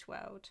great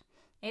world.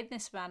 In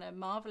this manner,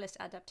 marvellous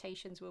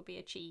adaptations will be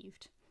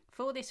achieved.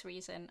 For this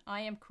reason,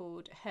 I am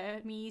called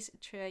Hermes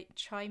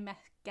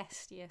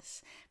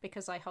Trismegistus,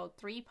 because I hold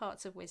 3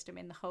 parts of wisdom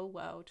in the whole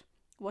world.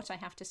 What I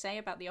have to say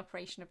about the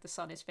operation of the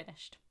sun is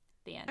finished.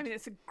 The end. I mean,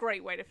 it's a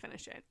great way to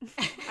finish it.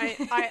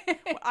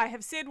 I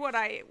have said what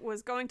I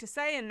was going to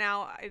say, and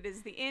now it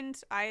is the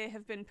end. I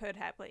have been put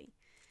happily.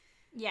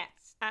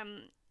 Yes.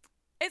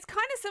 It's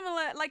kind of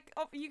similar, like,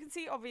 you can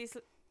see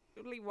obviously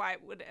why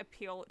it would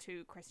appeal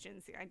to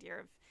Christians, the idea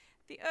of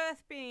the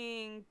earth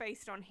being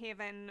based on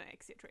heaven,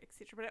 etc.,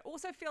 etc. But it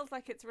also feels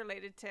like it's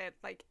related to,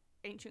 like,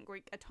 ancient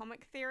Greek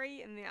atomic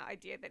theory and the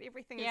idea that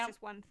everything is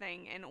just one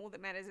thing, and all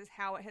that matters is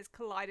how it has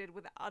collided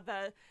with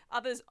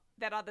others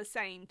that are the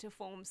same to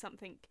form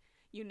something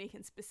unique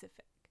and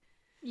specific.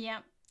 Yeah,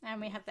 and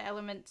we have the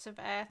elements of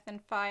earth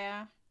and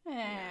fire.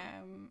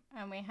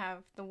 And we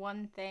have the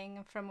one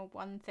thing, from a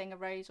one thing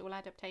arose all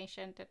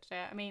adaptation.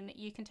 I mean,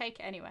 you can take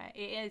it anywhere.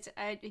 It is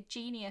a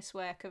genius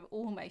work of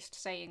almost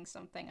saying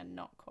something and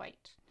not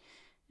quite,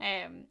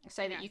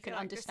 so that you can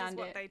understand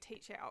this is it. What they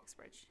teach at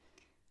Oxbridge.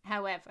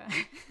 However,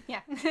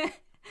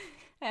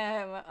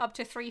 up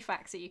to 3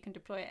 facts that you can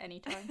deploy at any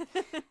time.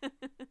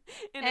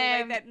 In a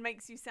way that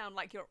makes you sound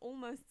like you're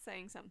almost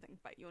saying something,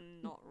 but you're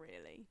not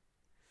really.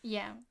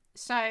 Yeah.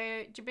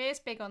 So Jabir's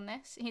big on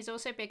this. He's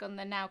also big on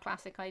the now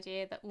classic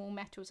idea that all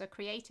metals are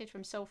created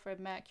from sulfur and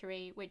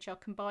mercury, which are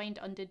combined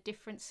under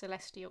different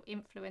celestial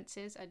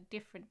influences at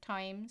different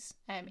times,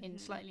 in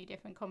slightly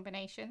different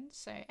combinations.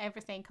 So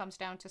everything comes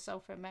down to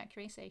sulfur and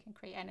mercury, so you can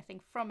create anything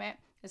from it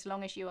as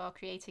long as you are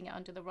creating it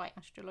under the right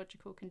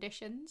astrological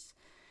conditions.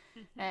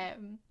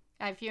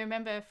 If you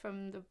remember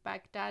from the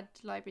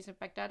Libraries of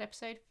Baghdad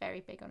episode,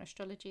 very big on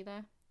astrology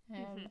there.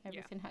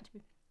 Everything had to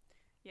be...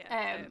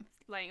 Yeah,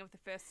 the laying of the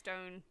first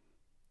stone,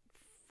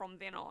 from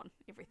then on,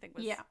 everything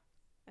was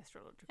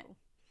astrological.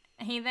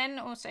 He then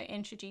also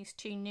introduced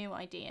 2 new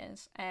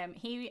ideas.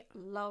 He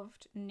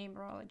loved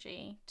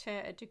numerology to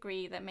a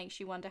degree that makes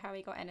you wonder how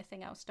he got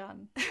anything else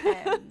done.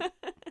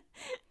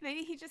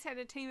 Maybe he just had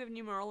a team of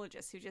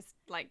numerologists who just,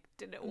 like,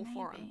 did it all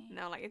for him.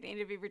 Now, like, at the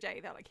end of every day,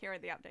 they're like, here are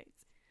the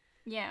updates.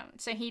 Yeah,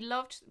 so he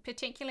loved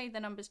particularly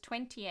the numbers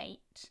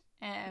 28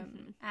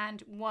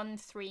 and 1,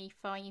 3,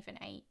 5, and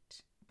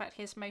 8. But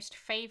his most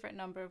favourite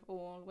number of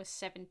all was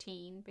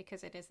 17,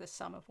 because it is the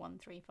sum of 1,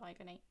 3, 5,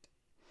 and 8.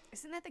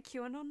 Isn't that the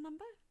QAnon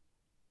number?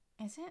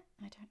 Is it?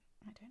 I don't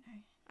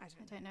know. I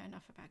don't know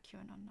enough about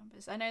QAnon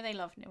numbers. I know they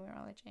love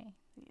numerology.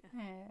 Yeah.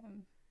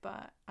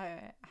 But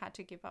I had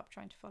to give up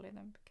trying to follow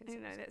them because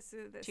that's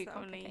too the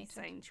only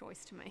sane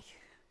choice to make.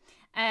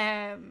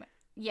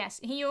 Yes,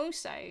 he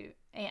also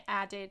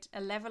added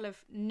a level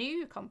of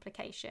new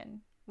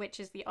complication, which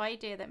is the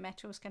idea that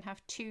metals can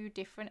have two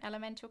different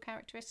elemental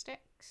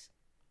characteristics.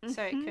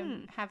 So it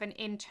can have an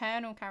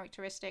internal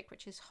characteristic,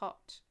 which is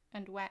hot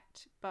and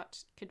wet,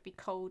 but could be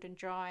cold and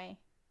dry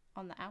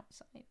on the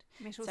outside.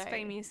 Metals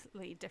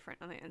famously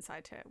different on the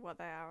inside to what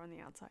they are on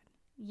the outside.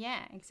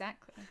 Yeah,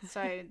 exactly.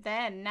 So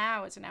then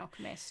now as an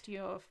alchemist,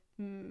 you're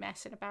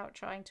messing about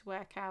trying to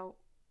work out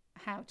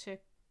how to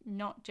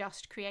not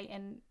just create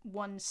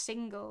one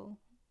single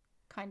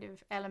kind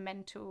of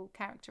elemental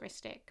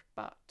characteristic,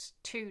 but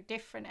two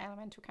different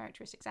elemental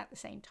characteristics at the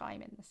same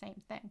time in the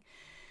same thing.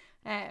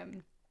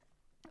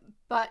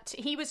 But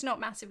he was not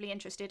massively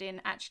interested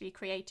in actually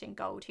creating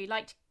gold. He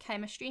liked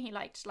chemistry. He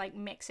liked like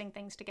mixing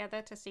things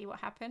together to see what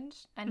happened,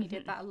 and he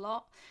did that a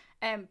lot.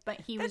 But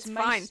he was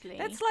mostly...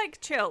 That's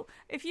like chill.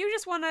 If you were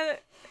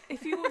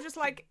just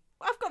like,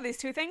 I've got these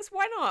two things,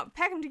 why not?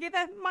 Pack them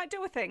together, might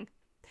do a thing.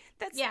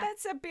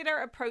 That's a better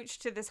approach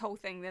to this whole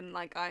thing than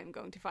like, I'm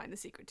going to find the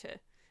secret to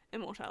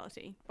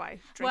immortality by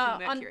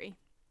drinking mercury.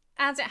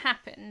 As it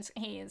happens,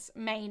 his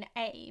main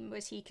aim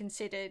was he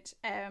considered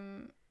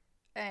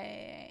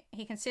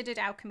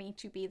alchemy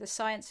to be the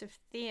science of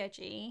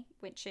theurgy,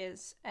 which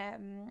is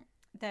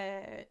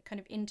the kind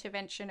of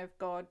intervention of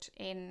God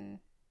in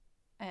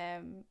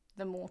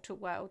the mortal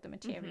world, the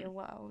material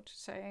world.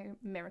 So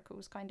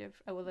miracles, kind of,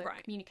 or the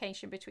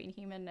communication between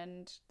human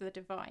and the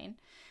divine,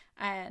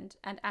 and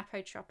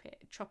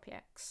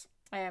apotropics,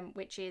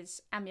 which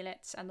is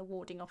amulets and the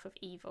warding off of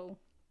evil.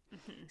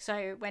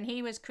 So when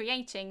he was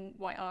creating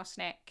white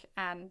arsenic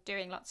and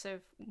doing lots of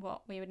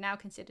what we would now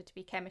consider to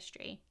be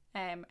chemistry,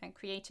 and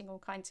creating all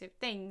kinds of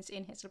things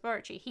in his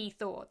laboratory, he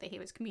thought that he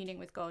was communing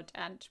with God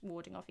and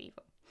warding off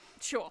evil.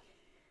 Sure.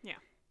 Yeah.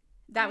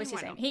 That was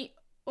his aim. He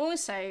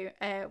also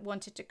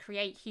wanted to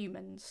create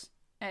humans.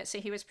 So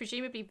he was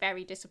presumably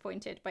very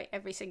disappointed by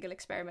every single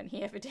experiment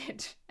he ever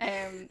did,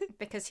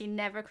 because he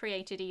never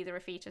created either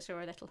a fetus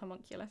or a little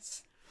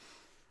homunculus.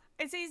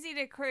 It's easy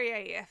to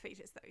create a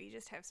fetus, though. You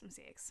just have some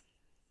sex.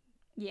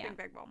 Yeah. Big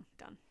bang bomb.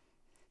 Done.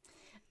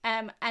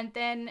 And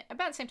then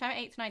about the same time,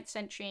 8th, 9th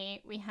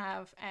century, we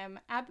have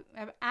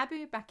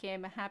Abu Bakr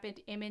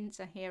Muhammad Ibn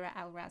Zahira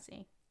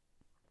al-Razi,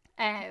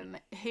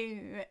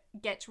 who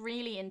gets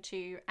really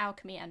into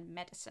alchemy and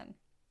medicine.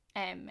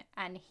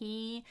 And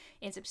he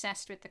is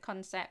obsessed with the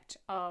concept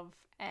of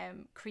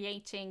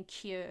creating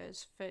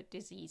cures for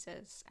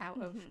diseases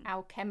out of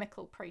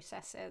alchemical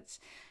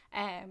processes,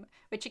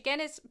 which again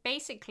is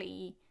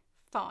basically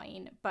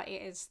fine, but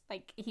it is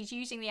like he's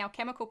using the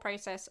alchemical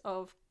process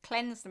of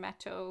cleanse the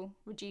metal,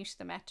 reduce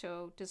the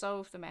metal,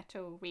 dissolve the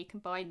metal,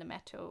 recombine the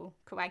metal,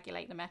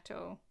 coagulate the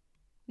metal.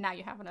 Now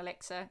you have an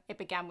elixir. It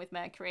began with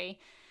mercury.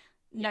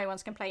 No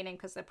one's complaining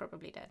because they're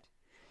probably dead.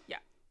 Yeah.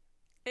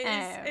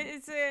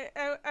 It's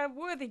a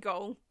worthy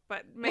goal,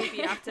 but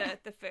maybe after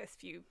the first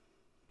few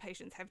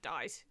patients have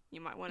died,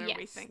 you might want to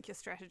rethink your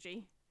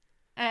strategy.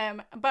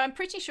 But I'm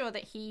pretty sure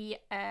that we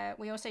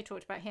also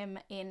talked about him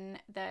in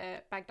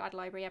the Baghdad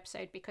Library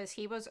episode, because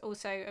he was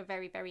also a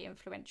very, very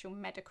influential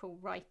medical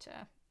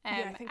writer.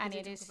 I think we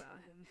did talk about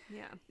him.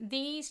 Yeah.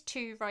 These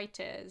two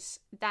writers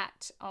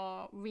that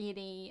are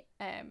really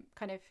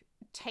kind of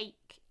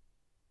take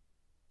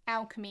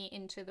alchemy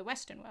into the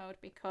Western world,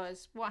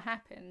 because what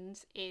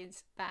happens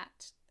is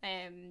that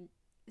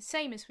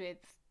same as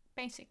with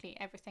basically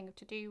everything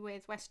to do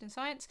with Western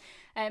science,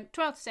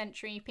 12th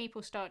century,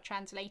 people start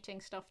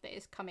translating stuff that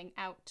is coming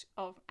out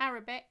of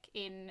Arabic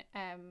in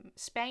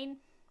Spain,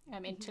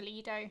 in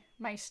Toledo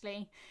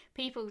mostly.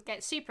 People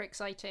get super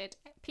excited.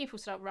 People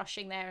start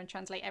rushing there and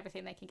translate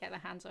everything they can get their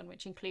hands on,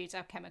 which includes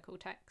alchemical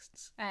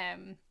texts.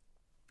 And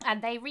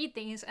they read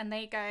these and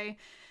they go,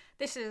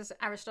 this is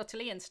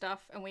Aristotelian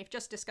stuff, and we've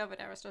just discovered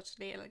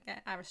Aristotle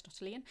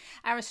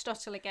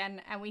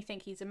again, and we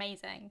think he's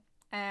amazing.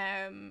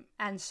 And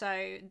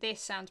so this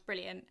sounds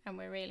brilliant, and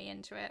we're really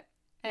into it.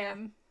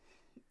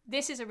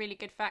 This is a really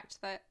good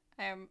fact that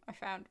I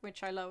found,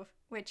 which I love,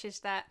 which is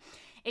that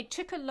it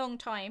took a long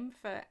time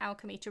for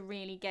alchemy to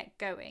really get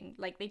going.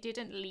 Like, they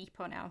didn't leap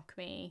on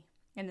alchemy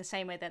in the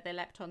same way that they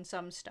leapt on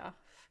some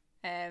stuff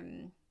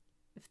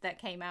that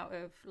came out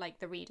of like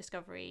the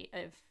rediscovery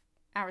of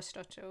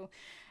Aristotle,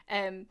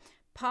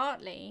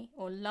 partly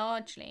or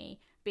largely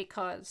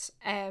because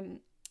a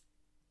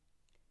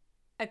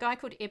guy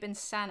called Ibn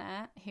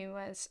Sina, who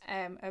was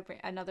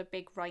another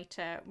big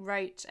writer,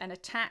 wrote an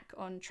attack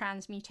on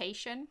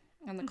transmutation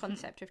and the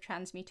concept of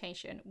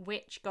transmutation,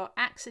 which got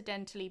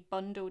accidentally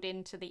bundled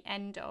into the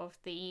end of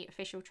the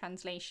official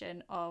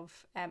translation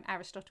of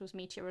Aristotle's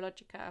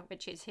Meteorologica,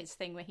 which is his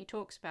thing where he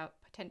talks about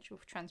potential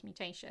for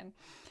transmutation.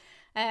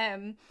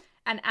 And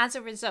as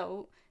a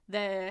result,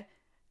 the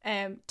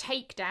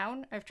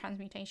takedown of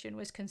transmutation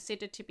was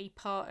considered to be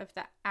part of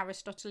the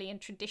Aristotelian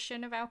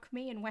tradition of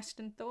alchemy in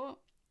Western thought.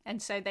 And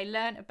so they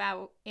learnt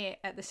about it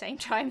at the same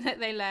time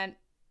that they learnt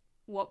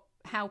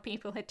how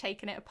people had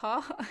taken it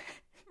apart.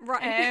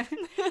 Right.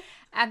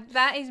 And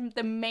that is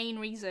the main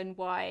reason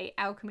why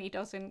alchemy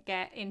doesn't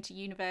get into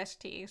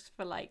universities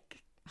for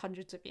like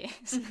hundreds of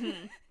years.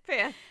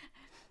 Fair.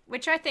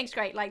 Which I think is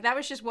great. Like, that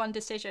was just one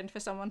decision for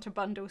someone to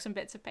bundle some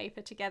bits of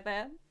paper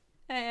together.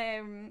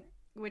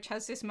 which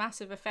has this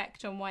massive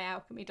effect on why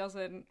alchemy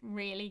doesn't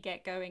really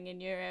get going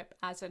in Europe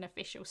as an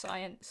official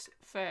science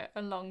for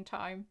a long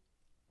time.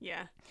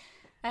 Yeah.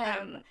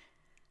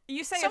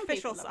 You say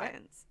official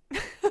science.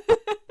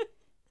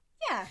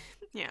 Yeah.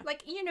 Yeah.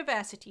 Like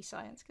university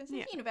science, because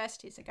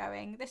universities are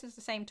going. This is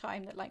the same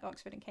time that like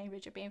Oxford and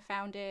Cambridge are being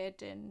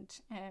founded, and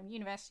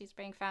universities are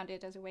being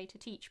founded as a way to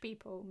teach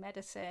people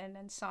medicine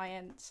and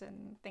science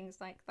and things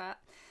like that.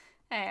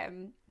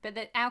 But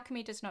that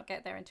alchemy does not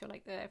get there until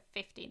like the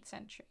 15th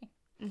century.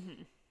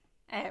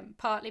 Mm-hmm.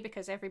 Partly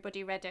because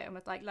everybody read it and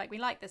was like we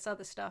like this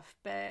other stuff,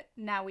 but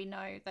now we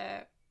know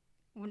that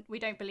we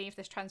don't believe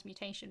this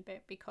transmutation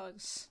bit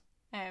because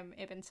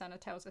Ibn Sina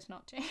tells us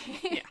not to.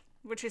 Yeah,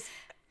 which is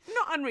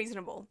not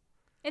unreasonable.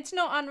 It's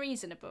not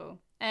unreasonable,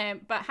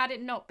 but had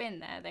it not been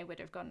there, they would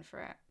have gone for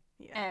it.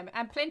 Yeah.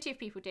 And plenty of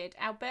people did.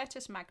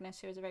 Albertus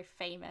Magnus, who is a very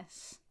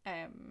famous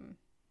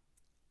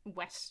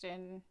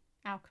Western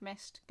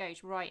alchemist,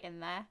 goes right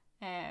in there.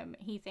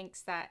 He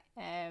thinks that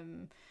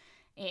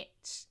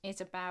it is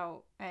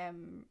about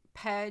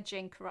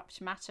purging corrupt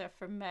matter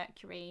from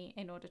mercury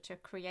in order to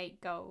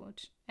create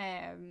gold.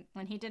 And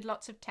he did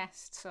lots of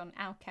tests on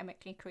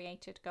alchemically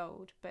created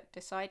gold, but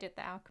decided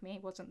that alchemy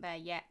wasn't there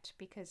yet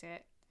because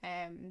it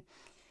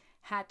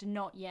had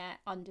not yet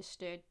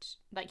understood,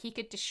 like he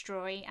could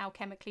destroy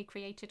alchemically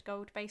created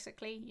gold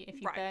basically.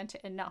 If you burnt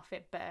it enough,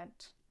 it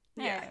burnt.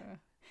 Yeah.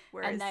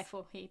 And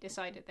therefore he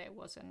decided that it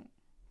wasn't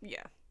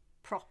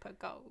proper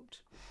gold.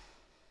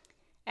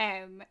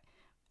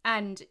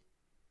 And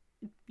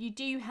you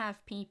do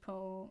have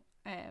people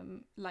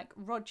like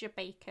Roger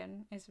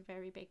Bacon is a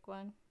very big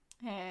one,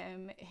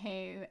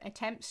 who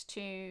attempts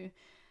to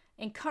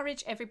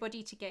encourage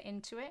everybody to get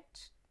into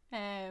it,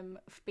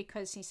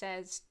 because he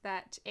says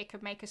that it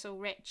could make us all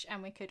rich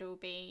and we could all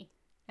be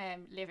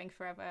living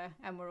forever,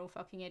 and we're all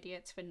fucking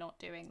idiots for not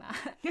doing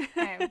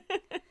that.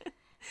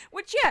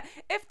 Which, yeah,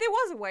 if there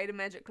was a way to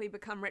magically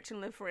become rich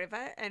and live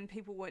forever and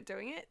people weren't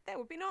doing it, that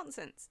would be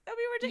nonsense. That would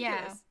be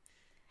ridiculous.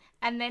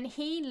 Yeah. And then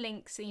he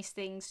links these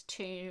things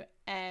to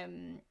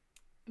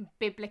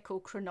biblical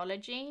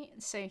chronology.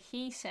 So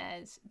he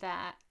says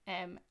that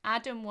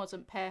Adam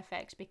wasn't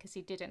perfect because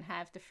he didn't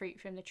have the fruit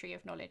from the tree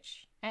of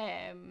knowledge.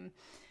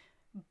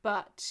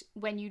 But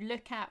when you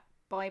look at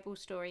Bible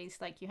stories,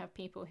 like you have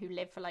people who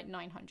live for like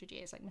 900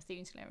 years, like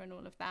Methuselah and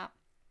all of that.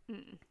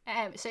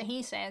 So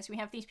he says we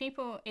have these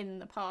people in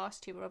the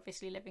past who were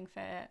obviously living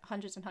for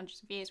hundreds and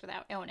hundreds of years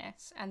without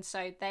illness, and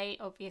so they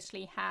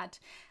obviously had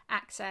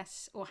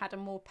access or had a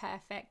more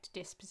perfect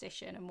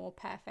disposition, a more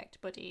perfect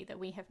body that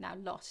we have now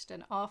lost.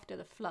 And after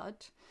the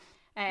flood,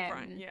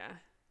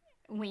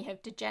 we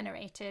have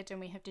degenerated, and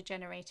we have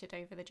degenerated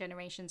over the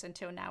generations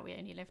until now we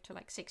only live to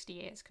like 60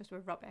 years because we're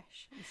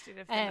rubbish instead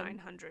of the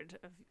 900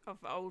 of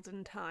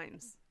olden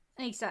times.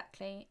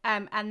 Exactly.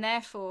 And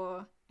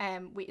therefore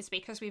it's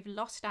because we've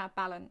lost our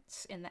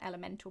balance in the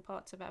elemental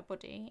parts of our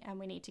body, and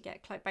we need to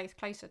get both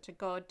closer to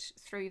God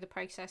through the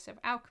process of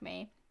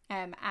alchemy,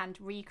 and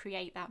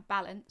recreate that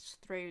balance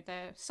through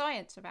the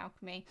science of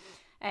alchemy,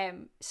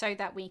 so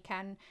that we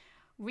can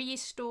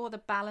restore the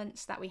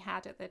balance that we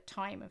had at the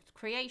time of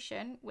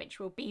creation, which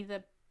will be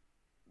the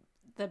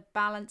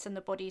balance and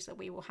the bodies that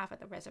we will have at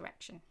the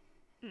resurrection.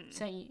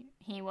 So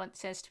he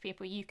says to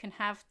people, you can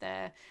have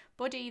the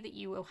body that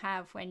you will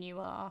have when you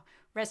are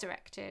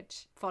resurrected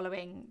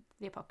following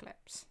the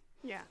apocalypse.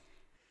 Yeah,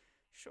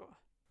 sure.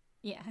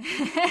 Yeah.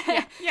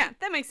 yeah,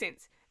 that makes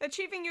sense.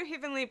 Achieving your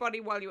heavenly body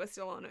while you are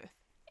still on Earth.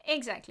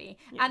 Exactly.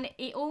 Yeah. And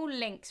it all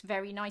links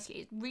very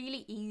nicely. It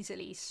really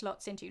easily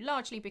slots into,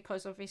 largely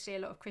because obviously a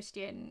lot of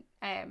Christian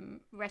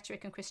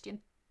rhetoric and Christian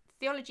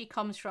theology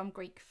comes from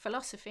Greek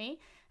philosophy,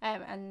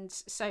 and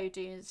so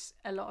does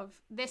a lot of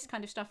this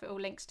kind of stuff. It all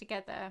links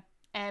together.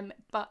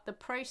 But the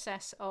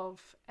process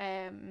of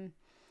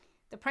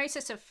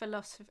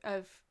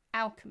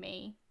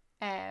alchemy,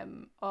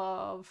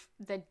 of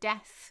the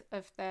death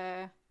of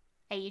the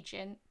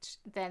agent,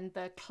 then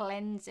the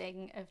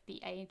cleansing of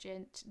the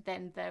agent,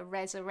 then the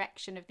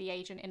resurrection of the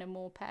agent in a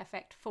more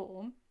perfect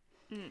form,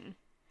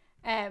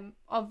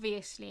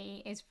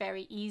 obviously is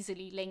very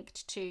easily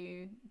linked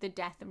to the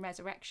death and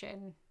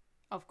resurrection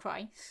of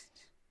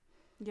Christ.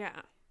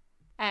 Yeah.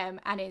 And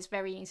is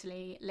very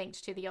easily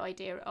linked to the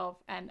idea of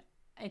an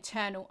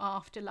eternal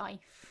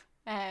afterlife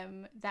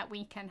that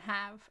we can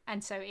have.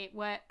 And so it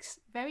works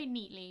very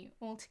neatly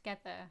all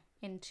together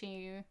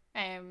into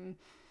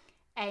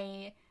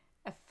a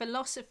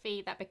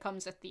philosophy that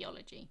becomes a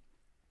theology.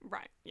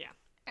 Right, yeah.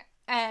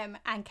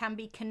 And can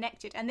be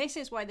connected. And this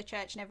is why the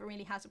church never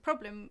really has a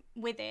problem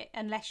with it,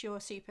 unless you're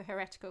super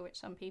heretical, which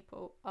some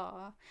people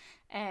are.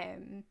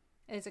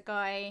 There's a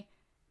guy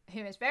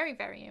who is very,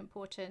 very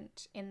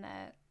important in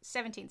the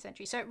 17th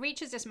century. So it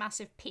reaches this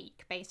massive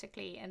peak,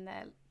 basically, in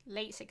the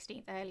late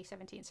 16th, early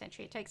 17th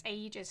century. It takes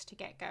ages to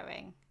get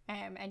going.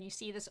 And you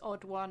see this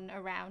odd one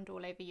around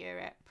all over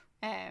Europe,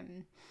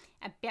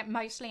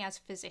 mostly as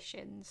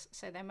physicians.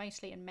 So they're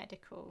mostly in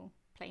medical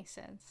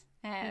places.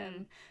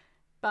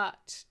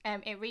 But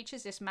it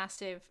reaches this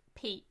massive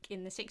peak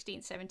in the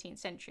 16th, 17th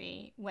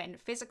century when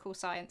physical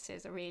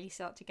sciences are really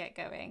start to get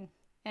going.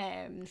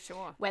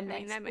 Sure. When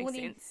that makes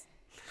sense.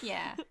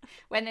 Yeah.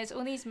 When there's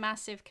all these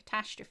massive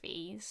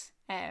catastrophes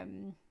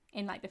in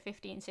like the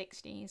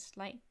 1560s,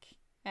 like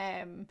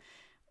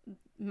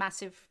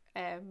massive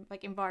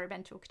like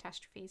environmental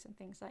catastrophes and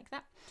things like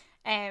that.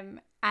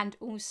 And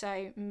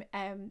also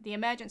the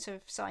emergence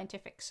of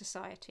scientific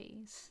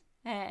societies.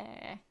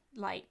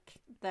 Like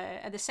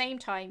at the same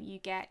time you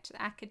get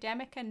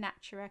Academia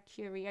Naturae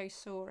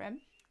Curiosorum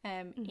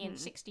in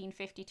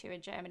 1652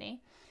 in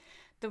Germany,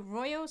 the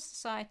Royal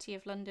Society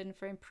of London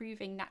for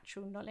Improving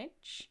Natural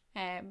Knowledge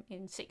in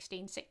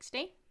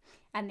 1660,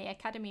 and the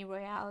Académie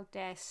Royale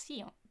des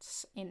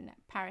Sciences in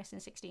Paris in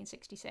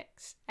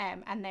 1666,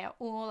 and they are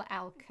all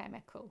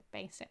alchemical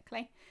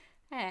basically,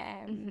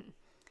 and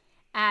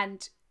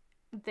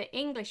the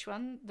English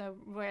one, the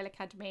Royal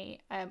Academy,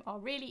 are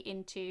really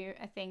into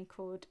a thing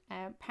called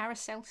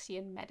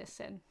Paracelsian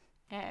medicine,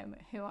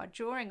 who are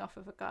drawing off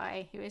of a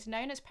guy who is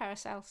known as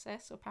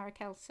Paracelsus or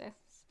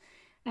Paracelsus,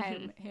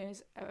 who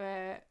is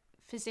a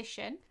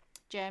physician,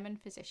 German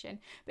physician,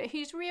 but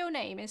whose real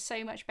name is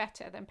so much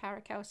better than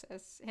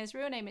Paracelsus. His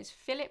real name is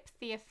Philip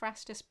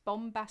Theophrastus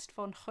Bombast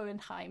von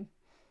Hohenheim.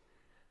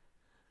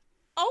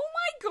 Oh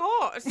my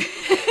god!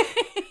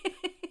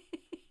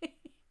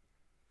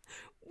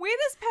 Where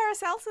does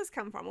Paracelsus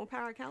come from, or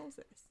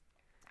Paracelsus?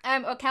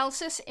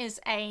 Celsus is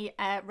a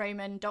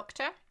Roman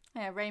doctor,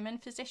 a Roman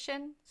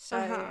physician,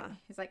 so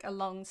he's like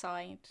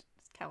alongside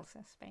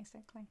Celsus,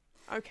 basically.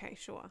 Okay,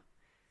 sure.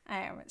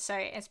 So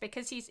it's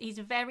because he's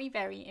very,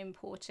 very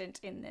important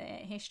in the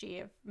history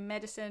of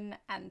medicine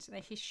and the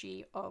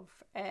history of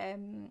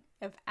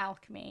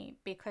alchemy,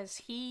 because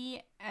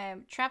he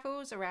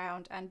travels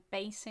around and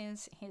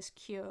bases his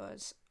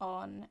cures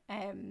on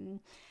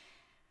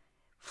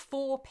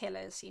 4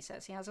 pillars. He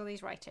says he has all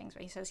these writings,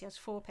 but he says he has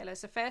 4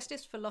 pillars. The first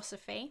is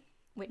philosophy,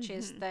 which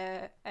is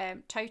the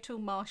total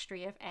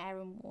mastery of air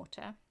and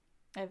water.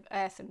 Of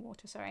earth and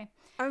water, sorry.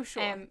 Oh,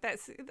 sure.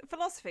 That's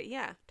philosophy,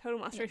 yeah. Total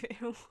mastery of air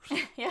and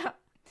water. Yeah.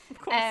 Of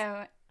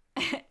course.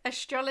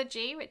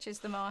 Astrology, which is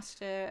the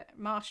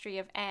mastery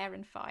of air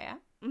and fire.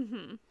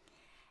 Mm-hmm.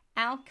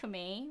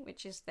 Alchemy,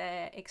 which is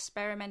the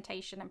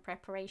experimentation and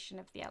preparation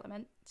of the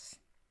elements.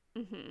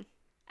 Mm-hmm.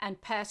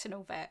 And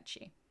personal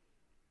virtue.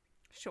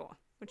 Sure.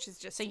 Which is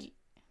just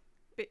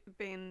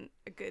being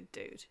a good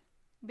dude.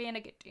 Being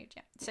a good dude,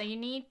 yeah. So you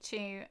need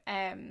to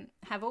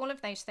have all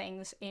of those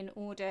things in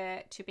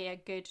order to be a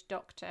good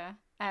doctor.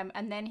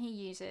 And then he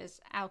uses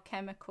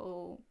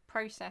alchemical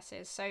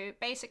processes. So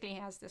basically he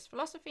has this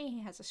philosophy,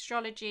 he has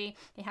astrology,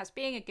 he has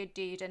being a good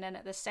dude, and then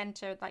at the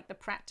center, like the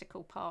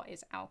practical part,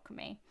 is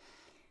alchemy.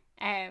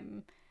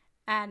 And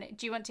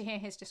do you want to hear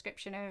his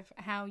description of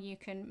how you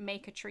can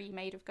make a tree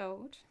made of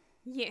gold?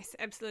 Yes,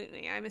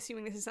 absolutely. I'm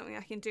assuming this is something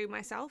I can do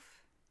myself.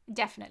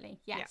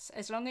 Definitely, yes. Yeah.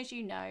 As long as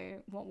you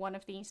know what one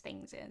of these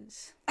things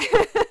is.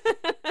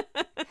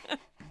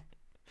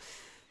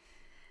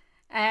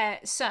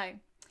 So,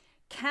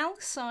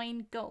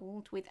 calcine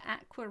gold with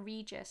aqua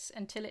regis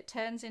until it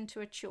turns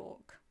into a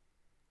chalk.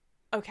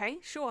 Okay,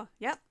 sure,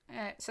 yep.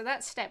 So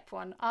that's step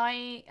 1.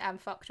 I am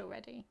fucked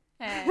already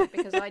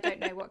because I don't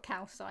know what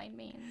calcine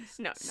means.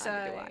 No,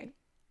 neither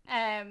do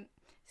I.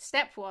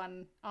 Step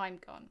 1, I'm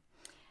gone.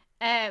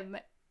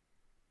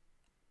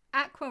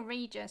 Aqua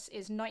regis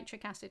is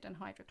nitric acid and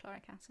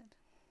hydrochloric acid.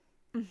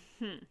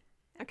 Mm-hmm.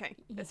 Okay,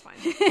 that's fine.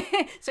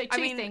 So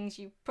two things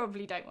you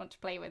probably don't want to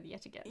play with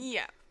yet again.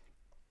 Yeah.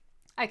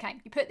 Okay,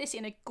 you put this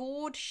in a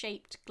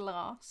gourd-shaped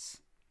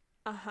glass.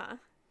 Uh-huh.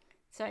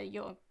 So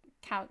your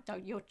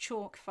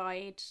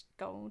chalkified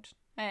gold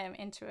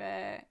into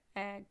a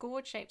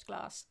gourd-shaped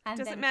glass. And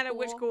does it matter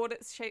which gourd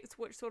it's shaped,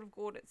 which sort of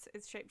gourd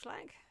it's shaped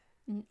like?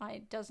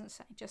 It doesn't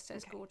say, it just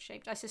says gourd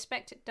shaped. I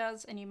suspect it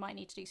does, and you might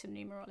need to do some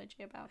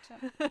numerology about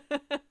it.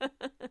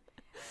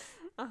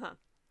 Uh-huh.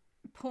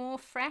 Pour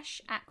fresh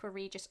aqua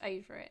regis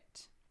over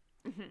it.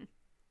 Mm-hmm.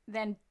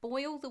 Then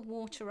boil the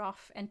water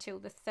off until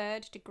the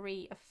 3rd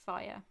degree of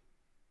fire.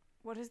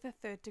 What is the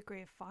 3rd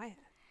degree of fire?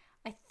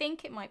 I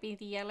think it might be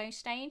the yellow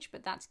stage,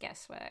 but that's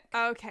guesswork.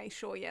 Okay,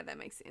 sure, yeah, that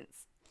makes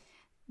sense.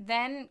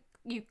 Then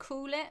you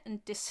cool it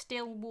and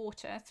distill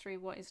water through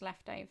what is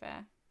left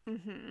over.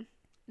 Mm-hmm.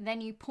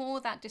 Then you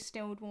pour that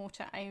distilled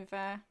water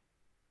over,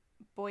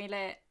 boil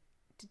it,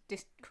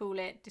 cool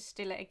it,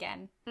 distill it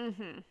again.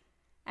 Mm-hmm.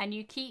 And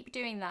you keep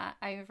doing that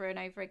over and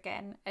over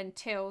again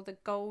until the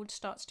gold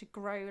starts to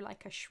grow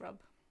like a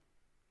shrub.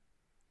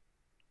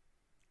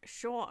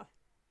 Sure.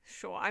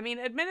 I mean,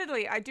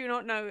 admittedly, I do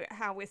not know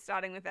how we're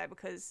starting with that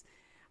because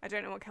I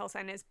don't know what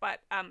calcine is, but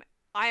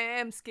I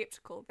am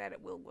skeptical that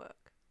it will work.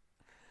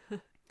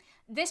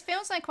 This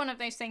feels like one of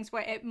those things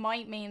where it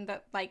might mean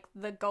that, like,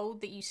 the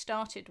gold that you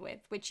started with,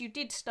 which you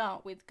did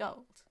start with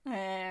gold.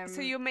 So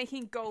you're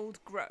making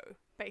gold grow,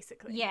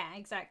 basically. Yeah,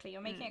 exactly.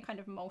 You're making it kind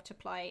of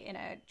multiply in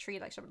a tree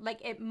like shrub.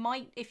 Like, it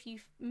might, if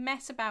you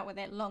mess about with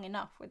it long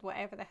enough with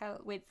whatever the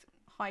hell, with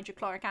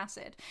hydrochloric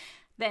acid,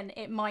 then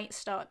it might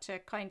start to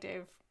kind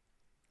of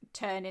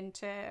turn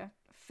into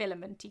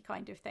filamenty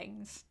kind of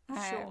things.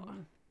 Sure.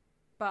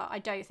 But I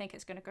don't think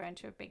it's going to grow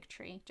into a big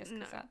tree, just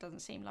because that doesn't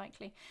seem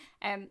likely.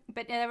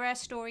 But there are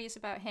stories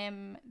about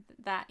him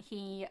that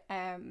he,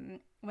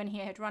 when he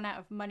had run out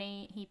of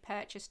money, he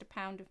purchased a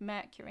pound of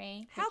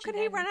mercury. How could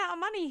he run out of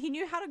money? He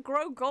knew how to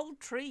grow gold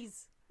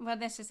trees. Well,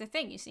 this is the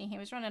thing, you see. He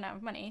was running out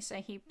of money, so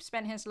he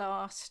spent his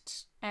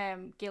last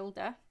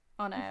guilder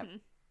on a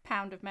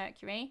pound of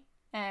mercury.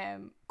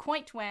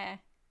 Quite where...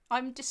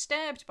 I'm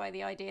disturbed by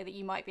the idea that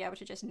you might be able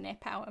to just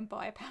nip out and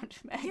buy a pound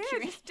of mercury.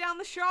 Yeah, just down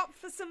the shop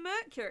for some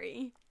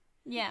mercury.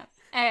 Yeah.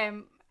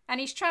 And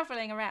he's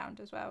travelling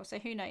around as well, so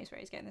who knows where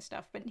he's getting the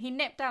stuff. But he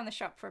nipped down the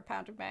shop for a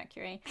pound of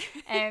mercury,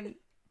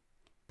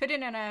 put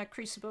it in a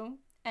crucible,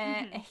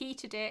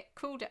 heated it,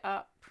 cooled it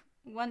up.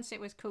 Once it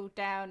was cooled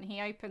down,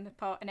 he opened the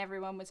pot and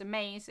everyone was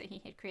amazed that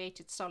he had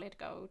created solid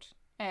gold,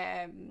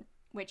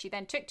 which he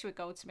then took to a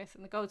goldsmith,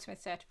 and the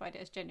goldsmith certified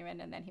it as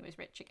genuine, and then he was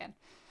rich again.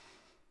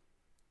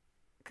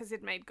 Because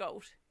it made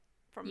gold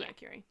from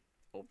mercury,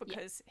 or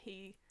because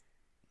he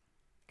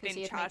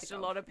then charged a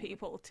lot of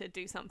people to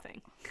do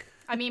something.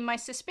 I mean, my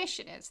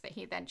suspicion is that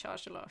he then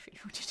charged a lot of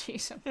people to do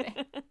something.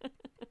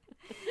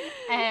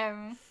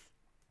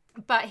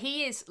 But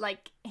he is,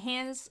 like,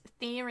 his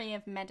theory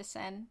of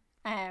medicine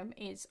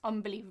is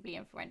unbelievably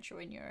influential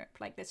in Europe.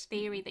 Like, this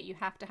theory that you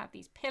have to have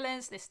these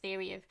pillars, this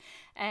theory of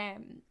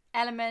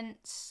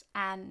elements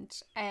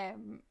and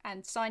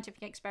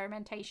scientific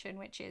experimentation,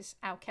 which is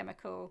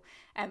alchemical,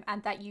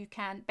 and that you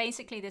can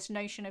basically, this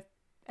notion of,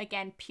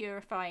 again,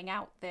 purifying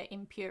out the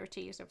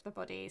impurities of the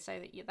body, so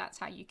that that's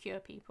how you cure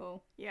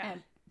people.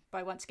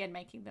 By once again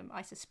making them,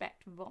 I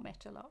suspect,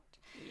 vomit a lot.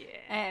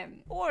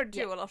 Or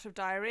do a lot of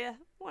diarrhea.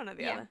 One or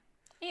the other.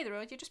 Either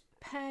or, you're just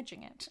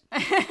purging it.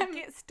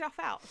 Get stuff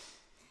out.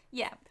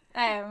 Yeah.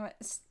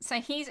 So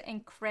he's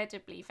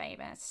incredibly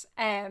famous.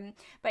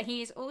 But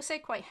he's also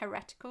quite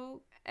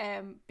heretical,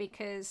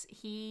 because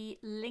he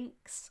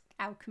links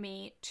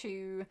alchemy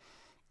to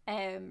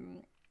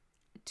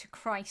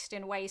Christ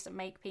in ways that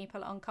make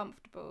people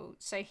uncomfortable.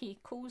 So he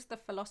calls the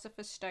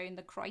Philosopher's Stone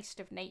the Christ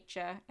of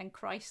nature, and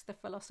Christ the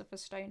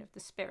Philosopher's Stone of the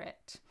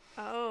spirit.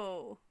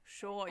 Oh,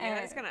 sure. Yeah,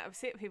 that's going to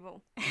upset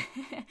people.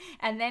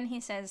 And then he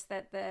says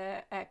that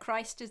the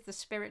Christ is the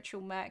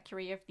spiritual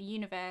Mercury of the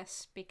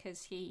universe,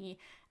 because he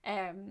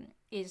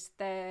is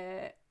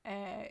the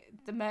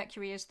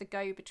Mercury is the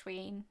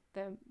go-between,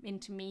 the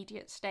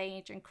intermediate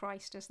stage, and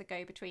Christ is the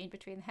go-between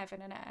between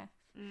heaven and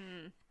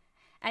earth.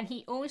 And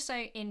he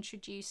also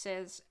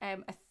introduces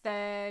a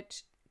third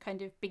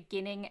kind of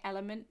beginning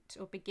element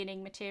or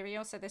beginning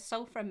material. So the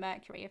sulfur and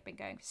mercury have been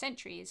going for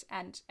centuries,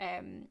 and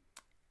I'm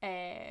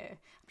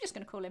just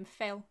going to call him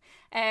Phil.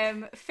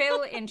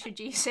 Phil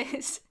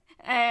introduces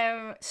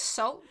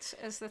salt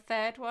as the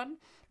third one,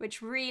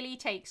 which really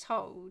takes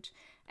hold,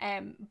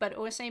 but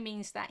also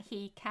means that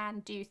he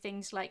can do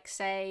things like,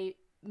 say,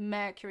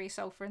 mercury,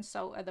 sulfur, and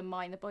salt are the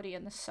mind, the body,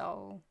 and the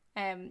soul.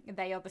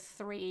 They are the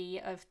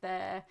three of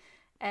the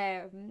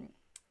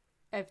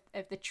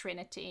of the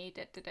Trinity,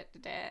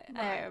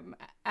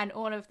 and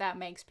all of that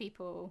makes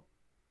people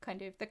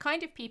the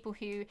kind of people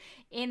who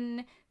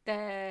in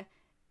the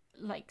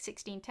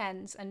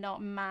 1610s are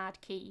not mad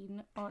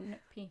keen on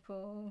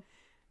people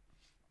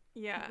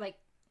like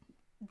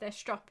they're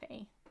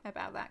stroppy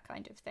about that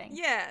kind of thing.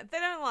 Yeah, they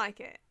don't like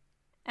it.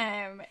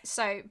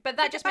 But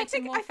that just makes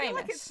them more famous. I feel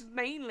like it's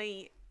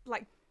mainly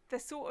like the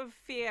sort of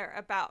fear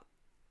about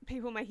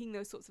people making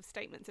those sorts of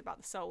statements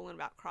about the soul and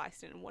about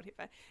Christ and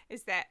whatever,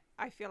 is that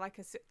I feel like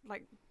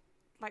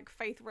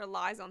faith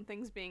relies on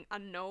things being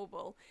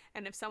unknowable,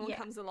 and if someone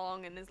comes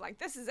along and is like,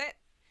 this is it,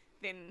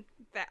 then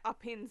that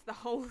upends the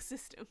whole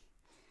system.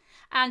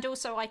 And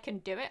also, I can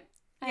do it.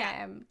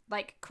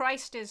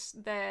 Christ is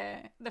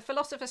the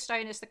Philosopher's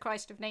Stone is the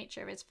Christ of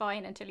nature is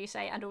fine until you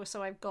say, and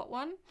also I've got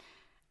one.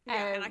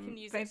 And I can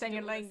use it. But then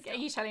you're like, are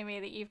you telling me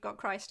that you've got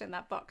Christ in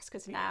that box?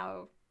 Because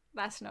now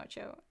that's not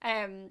true.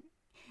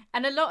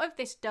 And a lot of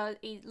this does,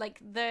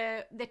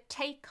 the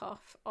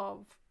takeoff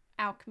of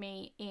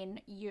alchemy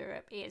in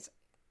Europe is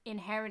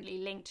inherently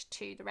linked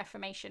to the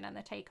Reformation and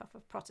the takeoff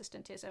of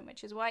Protestantism,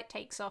 which is why it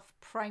takes off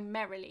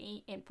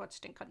primarily in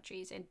Protestant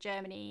countries, in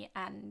Germany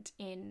and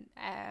in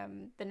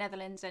the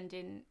Netherlands and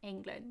in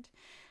England.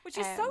 Which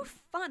is so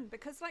fun,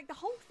 because the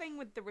whole thing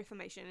with the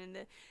Reformation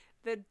and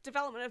the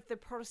development of the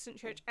Protestant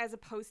church as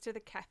opposed to the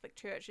Catholic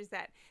church is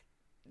that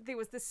there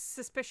was this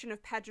suspicion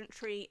of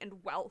pageantry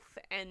and wealth,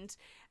 and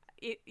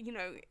you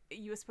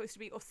were supposed to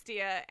be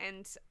austere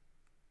and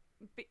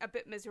be a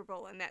bit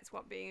miserable, and that's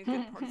what being a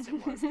good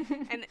Protestant was.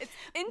 And it's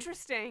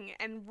interesting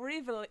and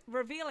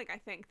revealing, I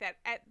think, that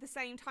at the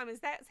same time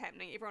as that's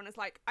happening, everyone is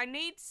like, I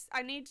need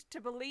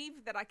to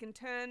believe that I can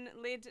turn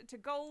lead to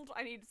gold.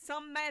 I need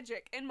some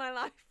magic in my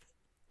life.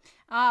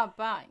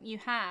 But you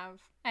have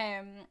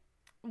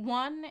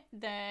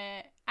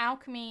the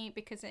alchemy,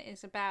 because it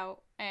is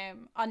about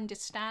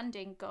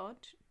understanding God.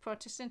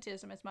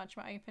 Protestantism is much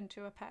more open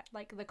to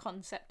the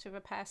concept of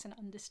a person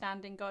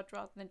understanding God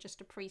rather than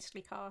just a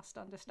priestly caste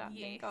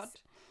understanding God.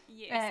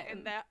 Yes,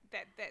 and that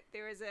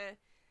there is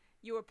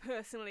you are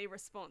personally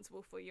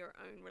responsible for your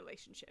own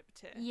relationship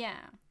to.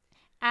 Yeah.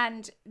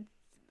 And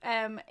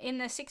in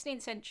the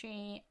 16th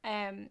century,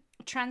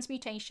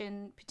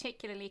 transmutation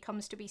particularly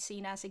comes to be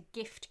seen as a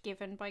gift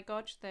given by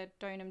God, the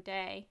Donum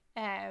Dei,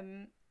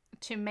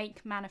 to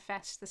make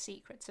manifest the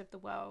secrets of the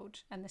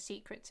world and the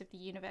secrets of the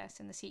universe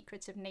and the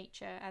secrets of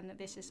nature, and that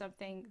this is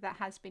something that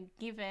has been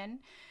given,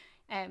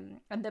 and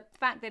the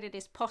fact that it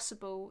is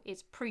possible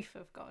is proof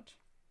of God.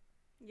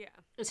 Yeah,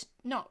 it's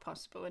not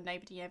possible and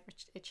nobody ever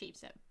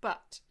achieves it,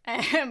 but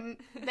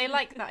they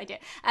like that idea,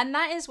 and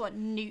that is what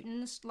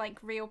Newton's like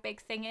real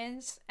big thing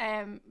is,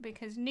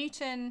 because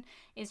Newton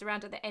is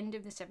around at the end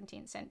of the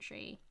 17th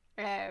century,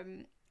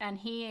 and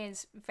he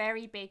is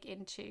very big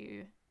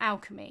into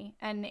alchemy,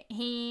 and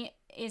he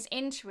is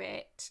into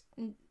it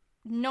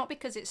not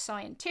because it's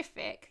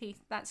scientific,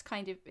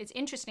 it's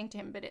interesting to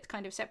him, but it's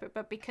kind of separate,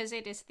 but because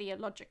it is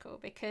theological,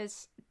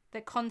 because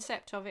the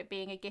concept of it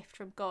being a gift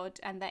from God,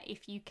 and that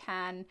if you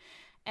can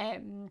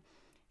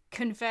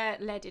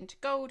convert lead into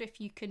gold, if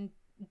you can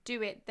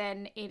do it,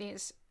 then it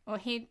is, or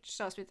he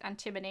starts with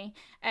antimony,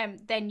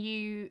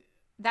 then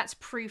that's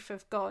proof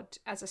of God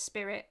as a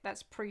spirit,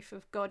 that's proof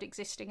of God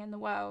existing in the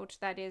world,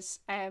 that is,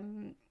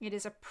 it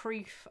is a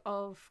proof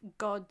of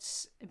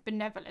God's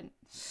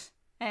benevolence.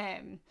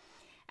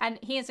 And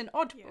he is an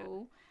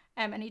oddball,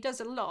 and he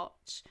does a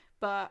lot,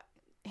 but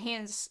he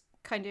is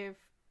kind of,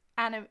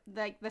 and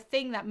the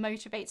thing that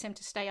motivates him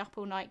to stay up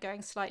all night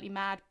going slightly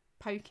mad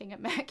poking at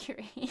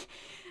Mercury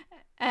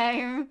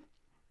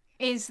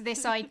is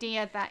this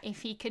idea that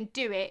if he can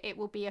do it, it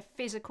will be a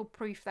physical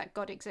proof that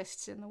God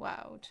exists in the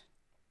world.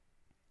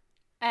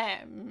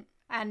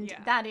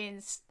 That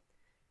is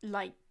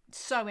like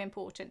so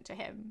important to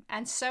him,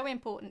 and so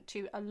important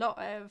to a lot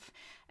of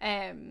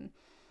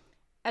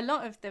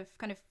the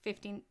kind of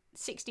 15th,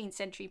 16th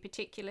century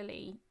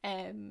particularly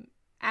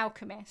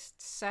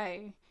alchemists.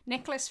 So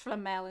Nicholas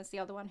Flamel is the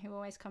other one who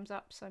always comes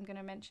up, so I'm going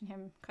to mention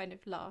him kind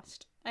of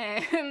last,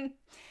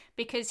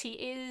 because he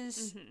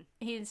is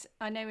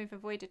I know we've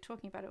avoided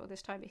talking about it all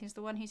this time, but he's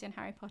the one who's in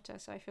Harry Potter,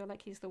 so I feel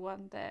like he's the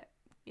one that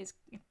is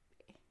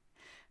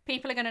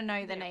people are going to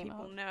know the name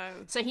of.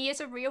 So he is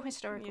a real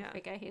historical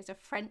figure. He is a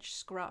French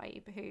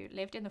scribe who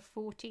lived in the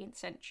 14th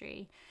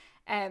century,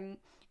 and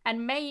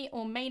may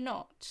or may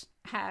not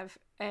have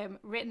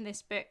written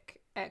this book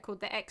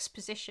called The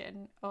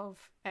Exposition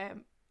of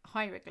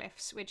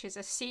Hieroglyphs, which is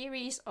a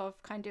series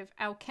of kind of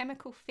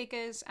alchemical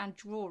figures and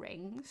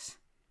drawings,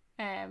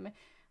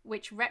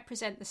 which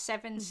represent the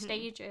 7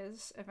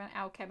 stages of an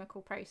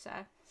alchemical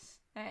process.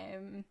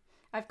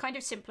 I've kind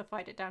of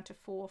simplified it down to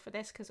 4 for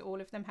this, because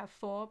all of them have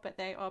 4, but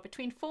they are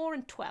between 4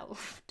 and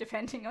 12,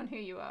 depending on who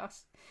you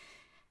ask.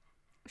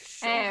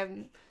 Sure.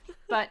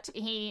 But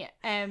he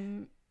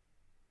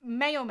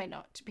may or may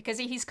not, because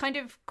he's kind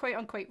of quote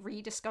unquote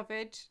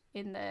rediscovered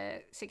in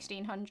the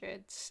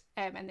 1600s,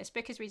 and this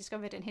book is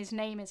rediscovered and his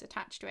name is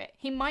attached to it.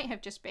 He might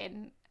have just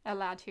been a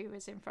lad who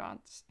was in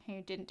France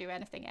who didn't do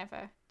anything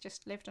ever,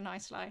 just lived a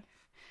nice life,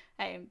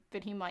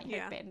 but he might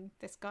have been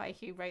this guy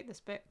who wrote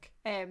this book,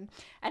 and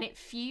it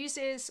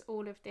fuses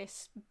all of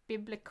this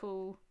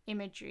biblical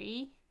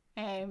imagery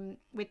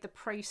with the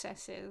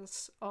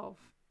processes of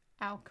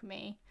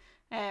alchemy.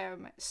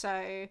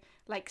 So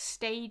like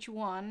stage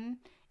 1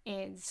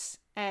 is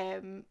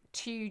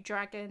 2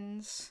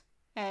 dragons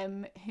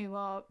who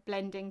are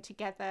blending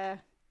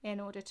together in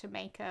order to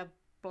make a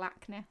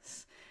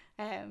blackness,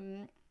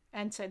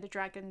 and so the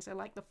dragons are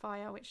like the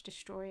fire which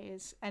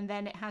destroys, and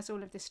then it has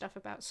all of this stuff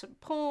about St.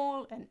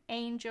 Paul and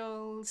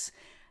angels,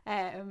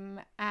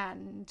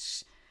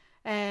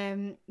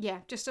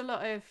 just a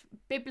lot of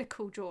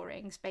biblical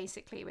drawings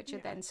basically, which are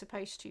then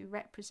supposed to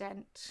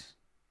represent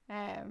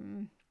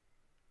the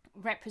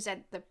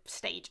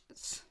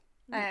stages.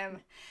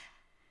 And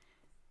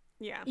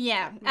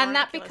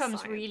that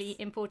becomes really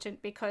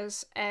important,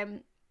 because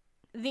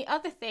the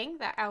other thing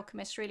that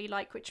alchemists really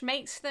like, which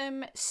makes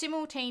them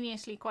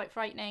simultaneously quite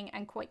frightening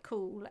and quite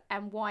cool,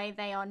 and why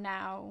they are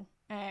now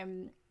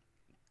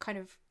kind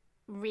of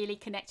really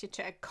connected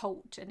to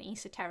occult and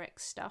esoteric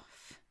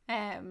stuff,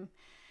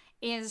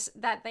 is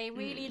that they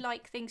really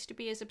like things to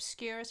be as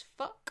obscure as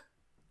fuck.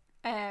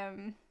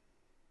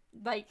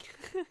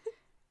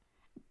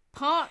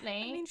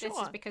 Partly, this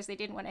is because they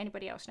didn't want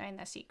anybody else knowing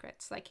their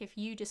secrets. Like, if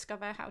you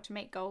discover how to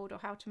make gold or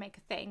how to make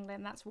a thing,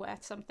 then that's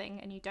worth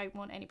something, and you don't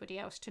want anybody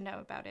else to know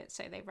about it.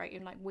 So they wrote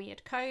in, like,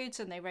 weird codes,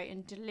 and they wrote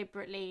in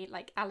deliberately,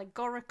 like,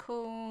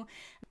 allegorical.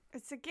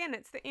 It's the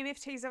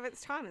NFTs of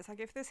its time. It's like,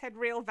 if this had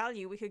real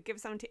value, we could give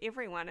some to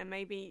everyone, and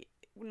maybe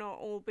not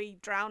all be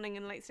drowning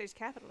in late-stage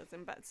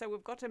capitalism. But so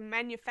we've got to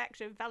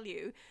manufacture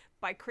value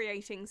by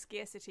creating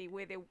scarcity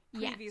where there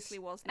previously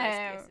was no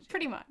scarcity.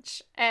 Pretty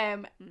much.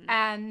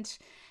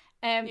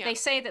 They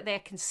say that they're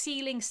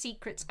concealing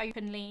secrets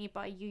openly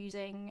by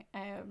using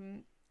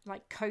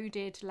like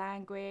coded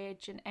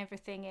language, and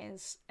everything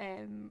is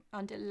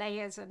under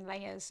layers and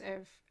layers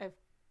of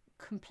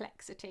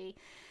complexity.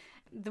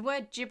 The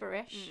word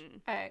gibberish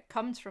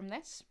comes from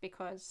this,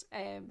 because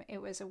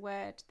it was a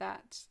word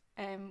that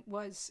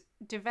was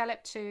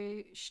developed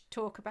to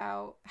talk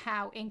about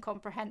how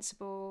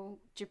incomprehensible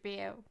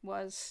Jabir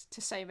was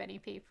to so many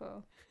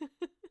people.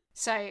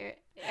 So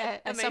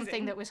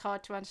something that was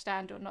hard to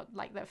understand or not,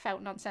 like that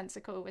felt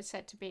nonsensical, was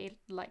said to be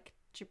like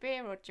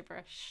Jabir or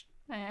gibberish.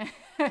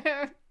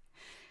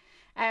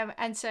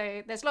 And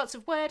so there's lots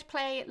of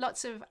wordplay,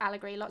 lots of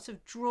allegory, lots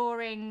of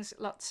drawings,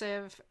 lots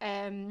of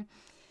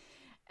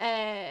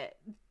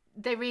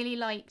they really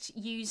liked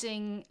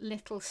using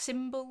little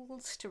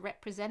symbols to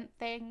represent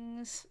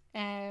things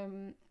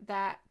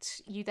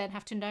that you then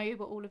have to know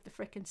what all of the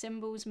frickin'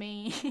 symbols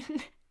mean.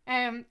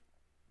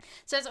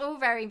 So it's all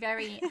very,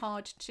 very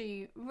hard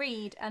to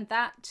read, and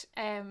that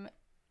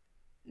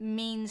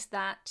means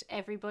that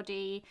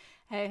everybody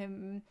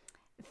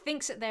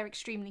thinks that they're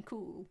extremely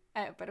cool,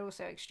 but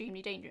also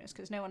extremely dangerous,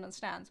 because no one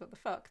understands what the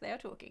fuck they are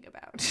talking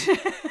about.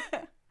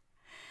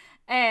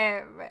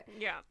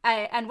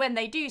 And when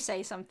they do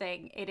say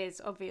something, it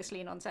is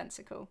obviously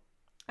nonsensical.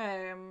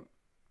 Because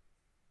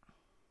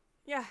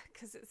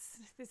it's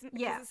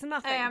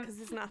nothing. Because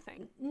it's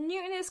nothing.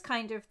 Newton is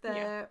kind of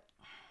the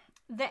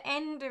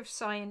end of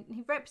science.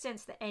 He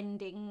represents the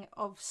ending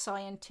of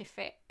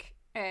scientific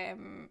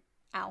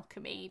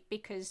alchemy,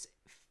 because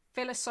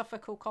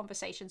philosophical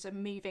conversations are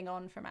moving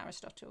on from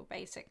Aristotle,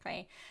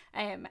 basically,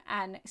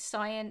 and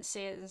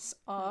sciences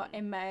are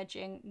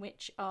emerging,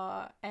 which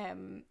are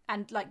and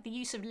like the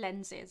use of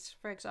lenses,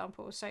 for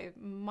example. So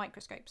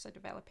microscopes are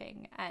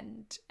developing,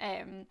 and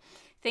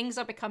things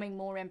are becoming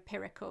more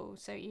empirical.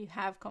 So you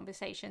have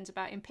conversations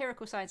about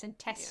empirical science and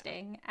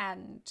testing,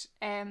 and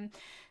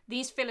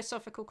these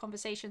philosophical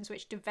conversations,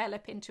 which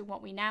develop into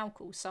what we now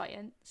call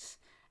science,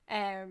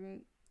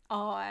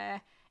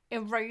 are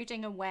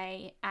eroding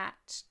away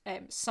at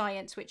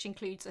science, which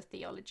includes a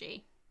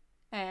theology.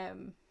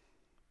 And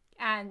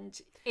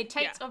it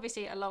takes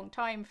obviously a long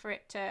time for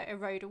it to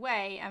erode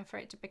away and for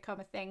it to become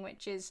a thing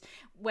which is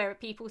where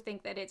people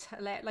think that it's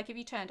hilarious. Like if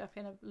you turned up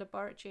in a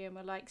laboratory and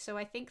were like, so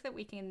I think that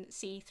we can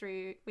see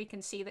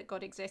that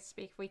God exists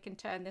if we can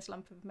turn this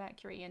lump of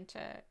mercury into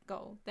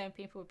gold, then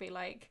people would be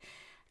like,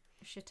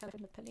 you should tell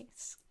the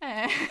police.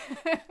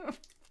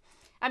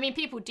 I mean,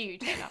 people do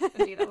turn up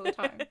and do that all the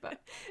time,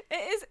 but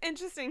it is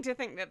interesting to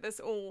think that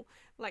this all,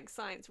 like,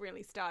 science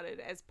really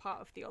started as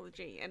part of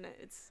theology, and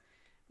it's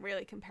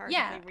really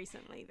comparatively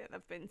recently that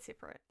they've been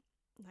separate,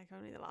 like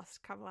only the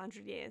last couple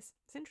hundred years.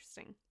 It's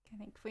interesting. I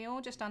think if we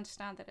all just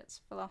understand that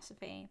it's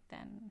philosophy,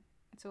 then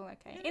it's all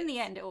okay. In the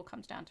end, it all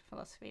comes down to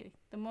philosophy.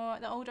 The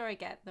older I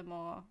get, the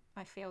more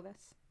I feel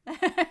this.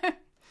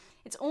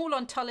 It's all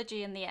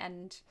ontology in the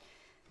end.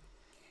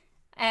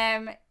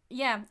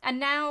 Yeah, and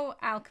now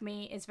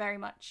alchemy is very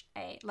much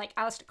like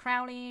Aleister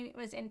Crowley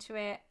was into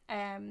it.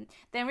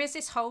 There is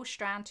this whole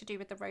strand to do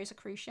with the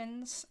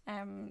Rosicrucians,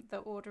 the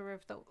order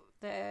of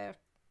the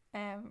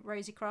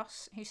Rosy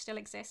Cross, who still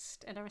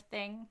exist and are a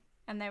thing.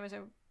 And there was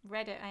a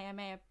Reddit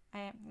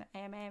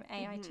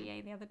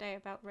AITA the other day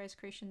about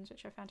Rosicrucians,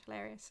 which I found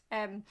hilarious.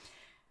 And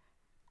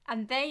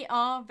they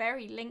are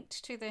very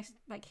linked to this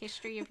like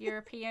history of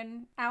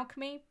European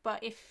alchemy,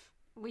 but if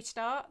we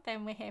start,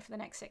 then we're here for the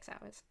next 6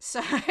 hours.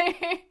 So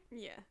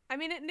yeah, I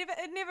mean, it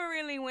never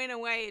really went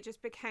away. It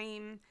just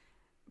became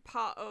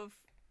part of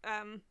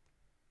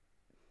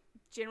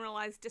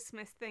generalized,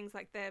 dismissed things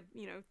like the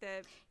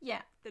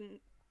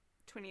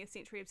 20th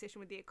century obsession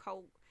with the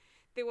occult.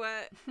 There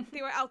were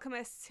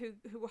alchemists who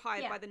were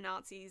hired by the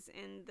Nazis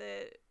in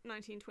the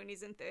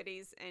 1920s and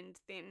 30s, and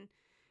then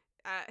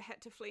had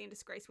to flee in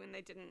disgrace when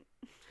they didn't.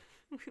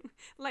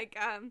 Like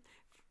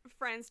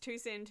Franz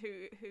Toussaint,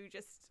 who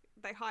just,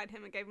 they hired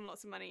him and gave him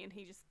lots of money, and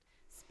he just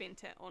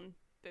spent it on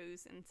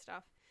booze and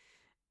stuff.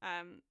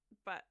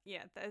 But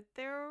yeah,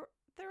 they're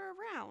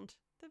around.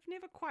 They've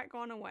never quite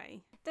gone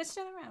away. They're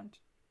still around.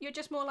 You're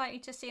just more likely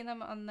to see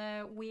them on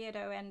the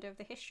weirdo end of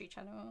the History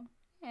Channel.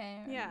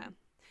 Yeah.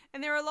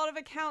 And there are a lot of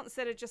accounts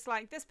that are just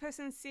like, this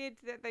person said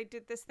that they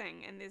did this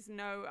thing, and there's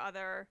no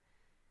other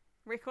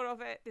record of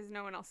it. There's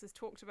no one else has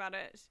talked about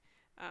it.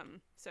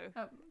 So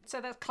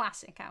that's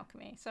classic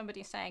alchemy.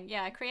 Somebody saying,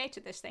 yeah, I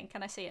created this thing.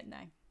 Can I see it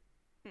now?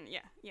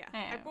 Yeah.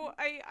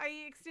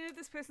 I extended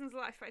this person's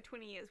life by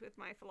 20 years with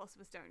my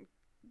Philosopher's Stone.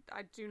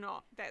 I do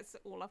not. That's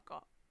all I've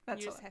got. You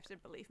just have to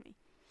believe me.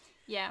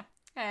 Yeah.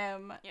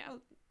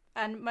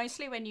 And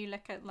mostly when you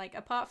look at, like,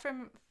 apart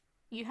from,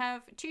 you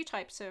have two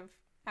types of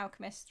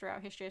alchemists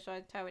throughout history as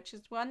well, which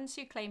is ones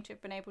who claim to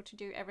have been able to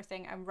do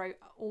everything and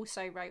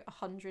also wrote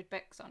 100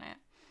 books on it.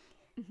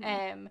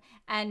 Mm-hmm.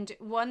 And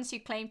ones who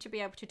claimed to be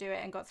able to do it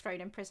and got thrown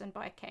in prison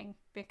by a king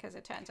because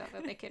it turns out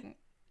that they couldn't.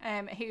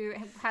 Who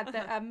had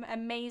the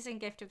amazing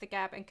gift of the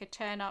gab and could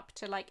turn up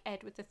to like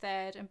Edward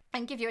III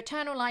and give you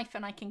eternal life,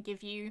 and I can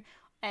give you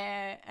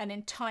an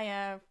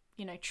entire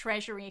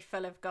treasury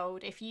full of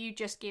gold if you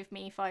just give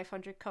me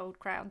 500 gold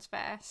crowns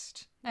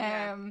first.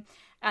 And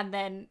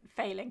then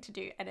failing to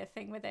do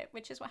anything with it,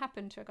 which is what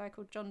happened to a guy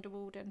called John de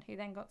Walden, who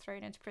then got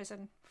thrown into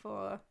prison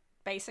for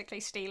basically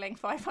stealing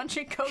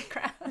 500 gold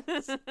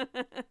crowns.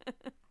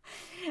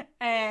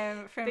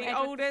 From the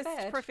oldest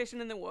profession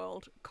in the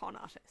world, con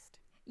artist.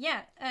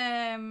 Yeah,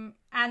 and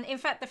in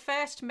fact, the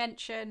first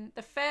mention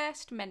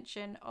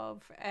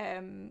of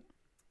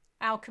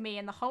alchemy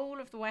in the whole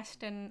of the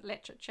Western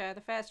literature,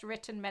 the first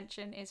written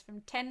mention is from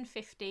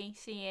 1050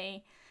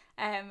 CE,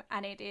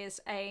 and it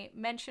is a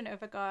mention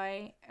of a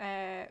guy,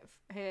 a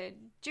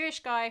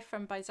Jewish guy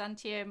from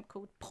Byzantium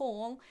called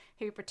Paul,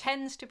 who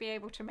pretends to be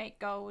able to make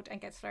gold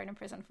and gets thrown in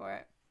prison for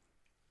it.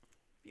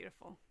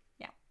 Beautiful.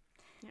 Yeah.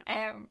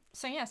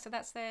 So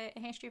that's the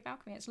history of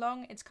alchemy. It's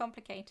long, it's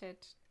complicated,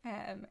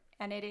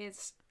 and it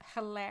is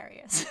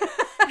hilarious.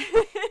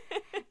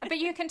 But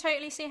you can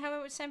totally see how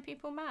it would send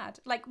people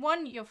mad. Like,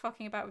 one, you're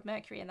fucking about with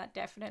mercury, and that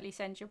definitely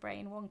sends your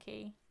brain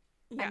wonky.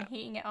 And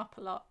heating it up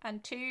a lot.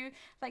 And two,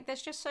 like,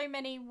 there's just so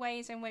many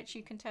ways in which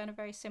you can turn a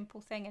very simple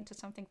thing into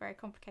something very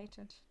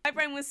complicated. My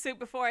brain was soup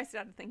before I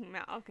started thinking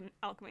about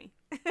alchemy.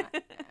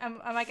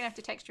 Am I going to have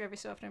to text you every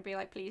so often and be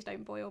like, please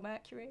don't boil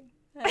mercury?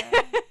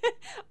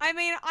 I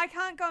mean, I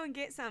can't go and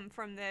get some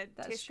from the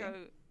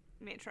Tesco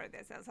Metro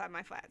that's outside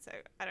my flat, so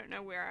I don't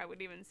know where I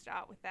would even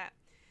start with that.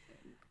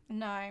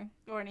 No,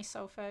 or any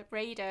sulfur.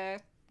 Raid a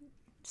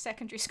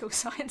secondary school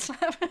science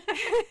lab.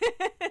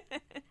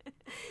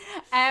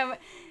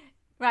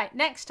 Right,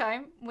 next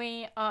time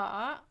we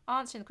are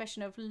answering the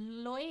question of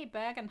Loy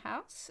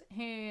Bergenhaus,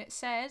 who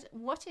says,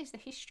 what is the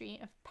history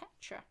of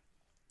Petra?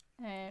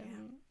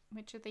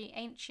 Which are the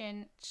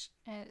ancient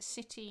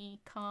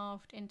city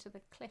carved into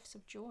the cliffs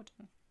of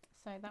Jordan.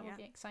 So that will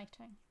be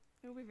exciting.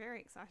 It will be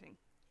very exciting.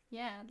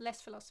 Yeah,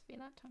 less philosophy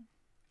that time.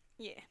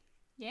 Yeah.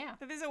 Yeah.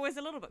 But there's always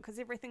a little bit, because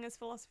everything is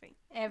philosophy.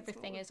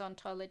 Everything is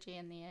ontology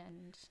in the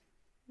end.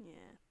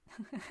 Yeah.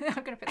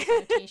 I'm going to put this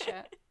on a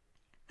t-shirt.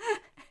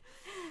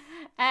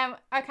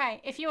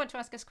 Okay, if you want to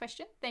ask us a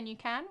question, then you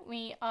can.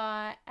 We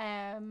are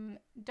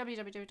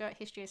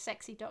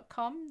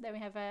www.historyissexy.com. There we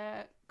have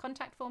a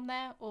contact form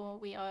there, or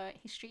we are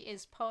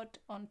historyispod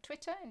on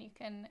Twitter, and you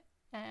can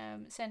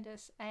send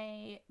us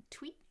a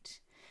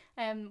tweet.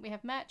 We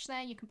have merch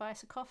there. You can buy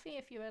us a coffee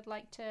if you would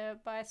like to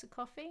buy us a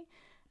coffee,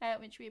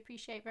 which we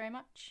appreciate very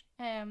much.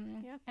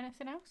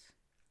 Anything else?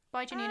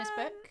 Buy Janina's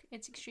book.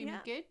 It's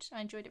extremely good.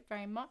 I enjoyed it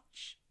very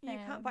much. You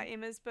can't buy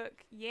Emma's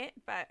book yet,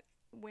 but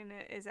when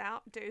it is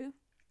out, do.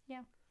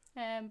 Yeah.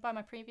 Buy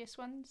my previous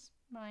ones.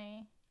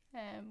 My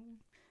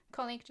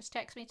colleague just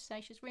texted me to say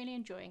she's really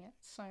enjoying it,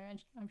 so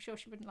I'm sure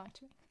she wouldn't lie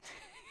to me.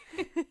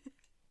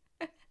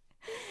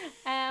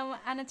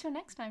 And until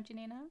next time,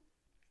 Janina.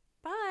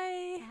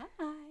 Bye.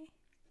 Bye.